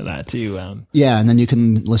 Let us know that too. Yeah. And then you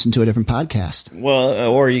can listen to a different podcast. Well,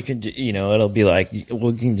 or you can, it'll be like, we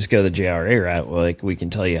can just go the JRA route. Like we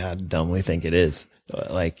can tell you how dumb we think it is.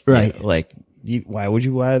 Like, right. Why would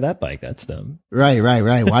you buy that bike? That's dumb. Right.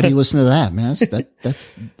 Why do you listen to that, man?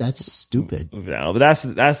 That's stupid. No, but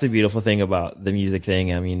that's the beautiful thing about the music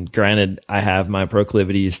thing. I mean, granted, I have my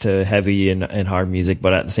proclivities to heavy and hard music,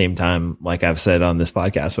 but at the same time, like I've said on this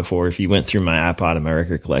podcast before, if you went through my iPod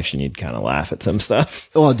America collection, you'd kind of laugh at some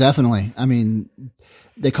stuff. Well, definitely. I mean,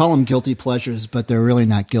 they call them guilty pleasures, but they're really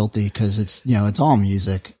not guilty because it's all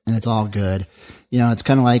music and it's all good. It's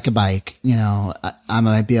kind of like a bike. I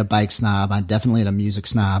might be a bike snob. I'm definitely a music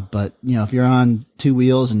snob, but if you're on two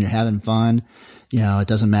wheels and you're having fun, it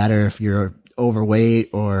doesn't matter if you're overweight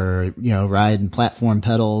or, riding platform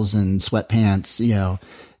pedals and sweatpants,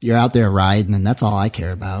 you're out there riding, and that's all I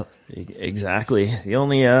care about. Exactly. The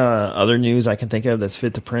only other news I can think of that's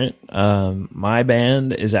fit to print, my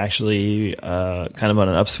band is actually kind of on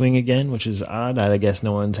an upswing again, which is odd. I guess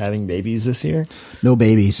no one's having babies this year. No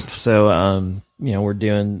babies. So we're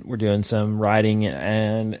doing some riding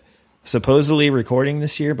and supposedly recording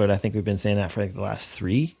this year, but I think we've been saying that for like the last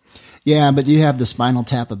 3. Yeah, but you have the Spinal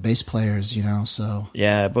Tap of bass players, so.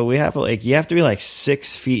 Yeah, but we have you have to be like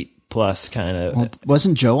 6 feet plus kind of. Well,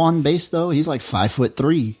 wasn't Joe on bass though? He's like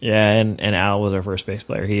 5'3". Yeah, and Al was our first bass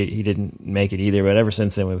player. He didn't make it either, but ever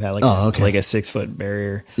since then we've had like a 6 foot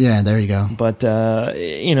barrier. Yeah, there you go. But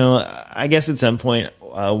I guess at some point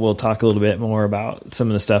we'll talk a little bit more about some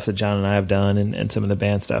of the stuff that John and I have done and some of the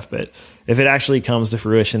band stuff. But if it actually comes to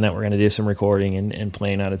fruition that we're going to do some recording and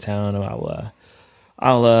playing out of town,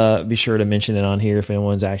 I'll be sure to mention it on here if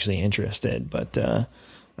anyone's actually interested. But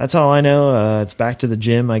that's all I know. It's back to the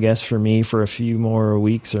gym, I guess, for me for a few more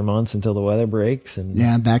weeks or months until the weather breaks. And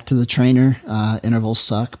yeah, back to the trainer. Intervals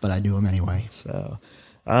suck, but I do them anyway. So,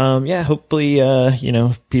 hopefully,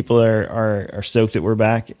 people are stoked that we're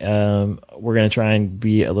back. We're going to try and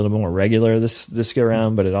be a little more regular this go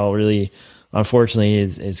around, but it all really, unfortunately,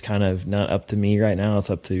 is kind of not up to me right now. It's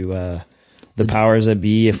up to the powers that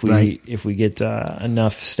be. If we get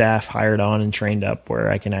enough staff hired on and trained up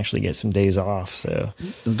where I can actually get some days off. So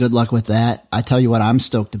good luck with that. I tell you what, I'm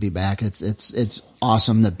stoked to be back. It's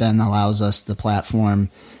awesome that Ben allows us the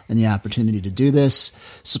platform and the opportunity to do this.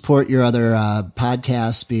 Support your other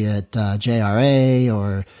podcasts, be it JRA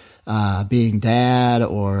or Being Dad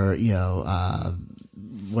or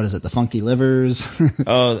what is it? The Funky Livers.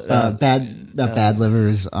 Bad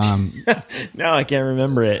Livers. No, I can't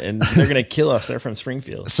remember it, and they're gonna kill us. They're from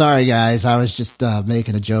Springfield. Sorry, guys. I was just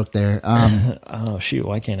making a joke there. Oh shoot!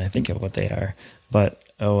 Why can't I think of what they are? But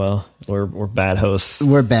oh well, we're bad hosts.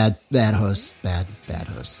 We're bad hosts. Bad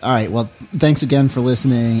hosts. All right. Well, thanks again for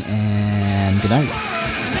listening, and good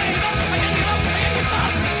night.